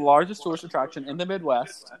is the largest tourist attraction in the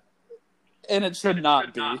Midwest, and it should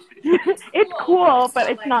not be. It's cool, but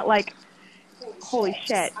it's not like, holy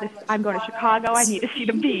shit, I'm going to Chicago, I need to see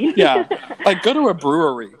the Bean. Yeah, like, go to a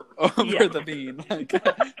brewery over the Bean. Like,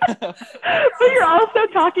 but you're also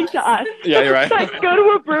talking to us. Yeah, you're right. Like, go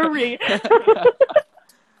to a brewery.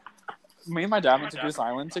 Me and my dad went to Goose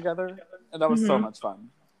Island together, and that was so much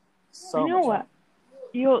fun. So you know what?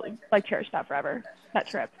 You'll, like, cherish that forever, that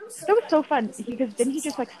trip. That was so fun, because didn't he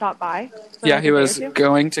just, like, stop by? Yeah, he was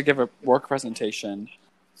going to give a work presentation.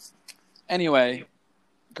 Anyway,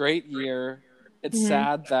 great year. It's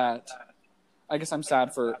sad that, I guess I'm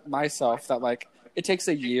sad for myself that, like, it takes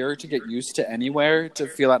a year to get used to anywhere, to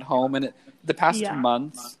feel at home, and the past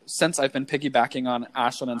month, since I've been piggybacking on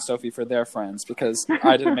Ashlyn and Sophie for their friends, because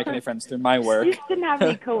I didn't make any friends through my work. You didn't have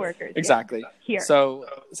any coworkers. Exactly. Here. So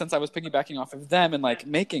since I was piggybacking off of them and, like,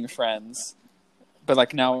 making friends, but,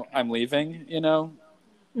 like, now I'm leaving, you know,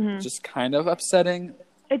 just kind of upsetting.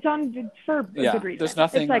 It's for a good reason. There's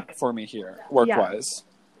nothing for me here, work-wise.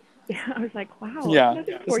 Yeah, I was like, wow. Yeah,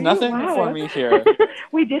 there's nothing for me here.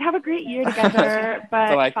 We did have a great year together,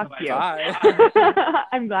 but like, fuck you. Bye.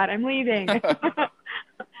 I'm glad I'm leaving.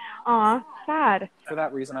 Aw, sad. For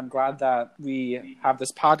that reason, I'm glad that we have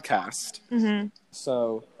this podcast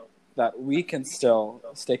so that we can still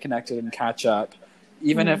stay connected and catch up.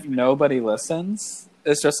 Even if nobody listens,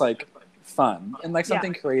 it's just, like, fun and, like,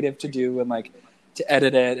 something creative to do and, like, to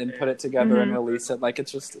edit it and put it together and release it. Like,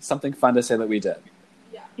 it's just something fun to say that we did.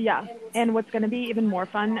 Yeah, and what's going to be even more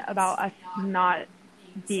fun about us not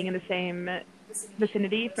being in the same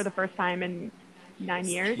vicinity for the first time in 9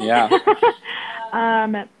 years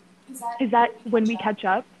is that when we catch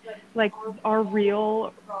up, like, our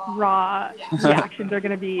real, raw reactions are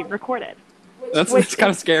going to be recorded. It's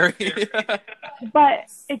kind of scary. But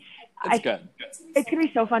it's good. It's going to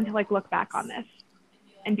be so fun to, like, look back on this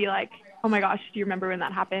and be like, oh my gosh, do you remember when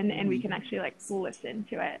that happened? And we can actually, like, listen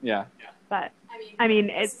to it. Yeah. But I mean,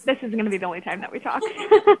 this isn't going to be the only time that we talk.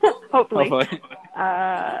 Hopefully. But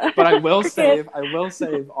I will save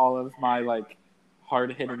all of my, like,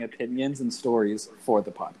 hard-hitting opinions and stories for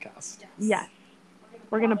the podcast. Yes.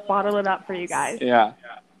 We're going to bottle it up for you guys. Yeah.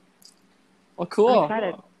 Well, cool. I'm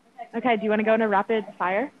excited. Okay, do you want to go into rapid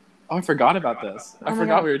fire? Oh, I forgot about this. I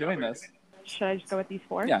forgot we were doing this. Should I just go with these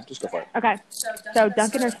four? Yeah, just go for it. Okay. So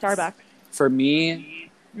Dunkin' or Starbucks? For me...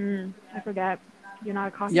 I forget. You're not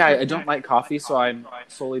a coffee Yeah, person. I don't like coffee, so I'm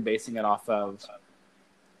solely basing it off of,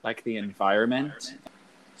 like, the environment.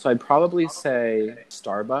 So I'd probably say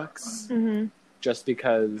Starbucks, just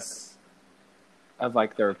because of,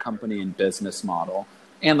 like, their company and business model.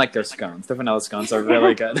 And, like, their scones. Their vanilla scones are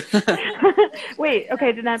really good. Wait,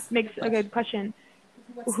 okay, then that makes a good question.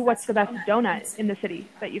 What's the best donut in the city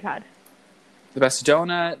that you've had? The best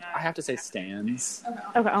donut, I have to say Stan's.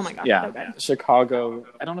 Okay, oh my gosh, yeah. so good. Chicago,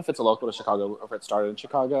 I don't know if it's a local to Chicago or if it started in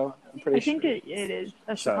Chicago. I'm pretty sure. I think it is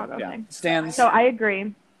a Chicago thing. Stan's. So I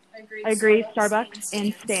agree. Starbucks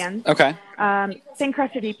and Stan's. Okay. Thin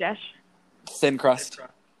crust or deep dish? Thin crust.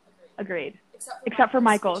 Agreed. Except for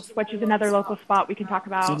Michael's, which is another local spot we can talk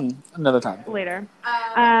about another time later.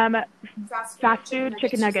 Fast food,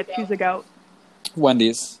 chicken nuggets, who's the GOAT?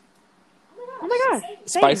 Wendy's. Oh my gosh.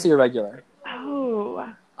 Same. Spicy or regular?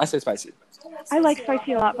 Oh. I say spicy. I like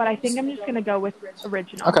spicy a lot, but I think I'm just going to go with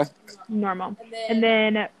original. Okay. Normal. And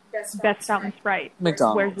then best fountain Sprite.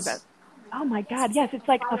 McDonald's. Where's the best? Oh my god, yes, it's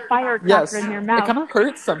like a firecracker in your mouth. It kind of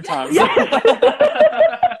hurts sometimes.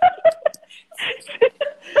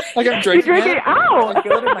 Like I'm drinking it. Ow! I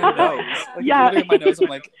feel it in my nose. In my nose, I'm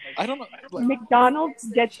like, I don't know. Like, McDonald's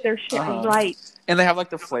gets their shit right. And they have, like,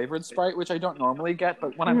 the flavored Sprite, which I don't normally get,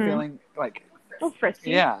 but when I'm feeling, like... Oh,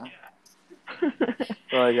 frisky. Yeah.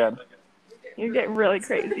 Really good. You're getting really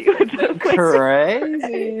crazy with this.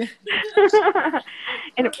 Crazy.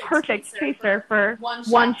 And a perfect chaser for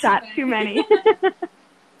one shot too many.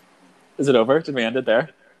 Is it over? Did we end it there?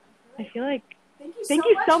 I feel like thank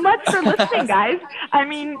you so much for listening, guys. I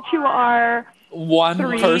mean, to our One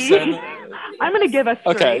three. person. I'm going to give us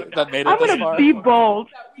 3. Okay, that made it I'm this going to far. be bold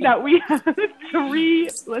that we have 3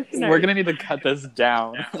 listeners. We're going to need to cut this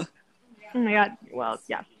down. Oh my God. Well,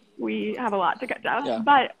 yeah, we have a lot to cut down. Yeah.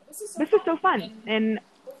 But this is so fun. And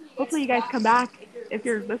hopefully you guys come back if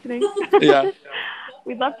you're listening. Yeah.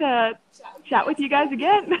 We'd love to chat with you guys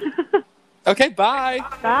again. Okay, bye.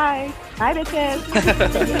 Bye. Bye, bitches.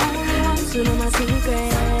 You know my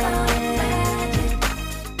secret.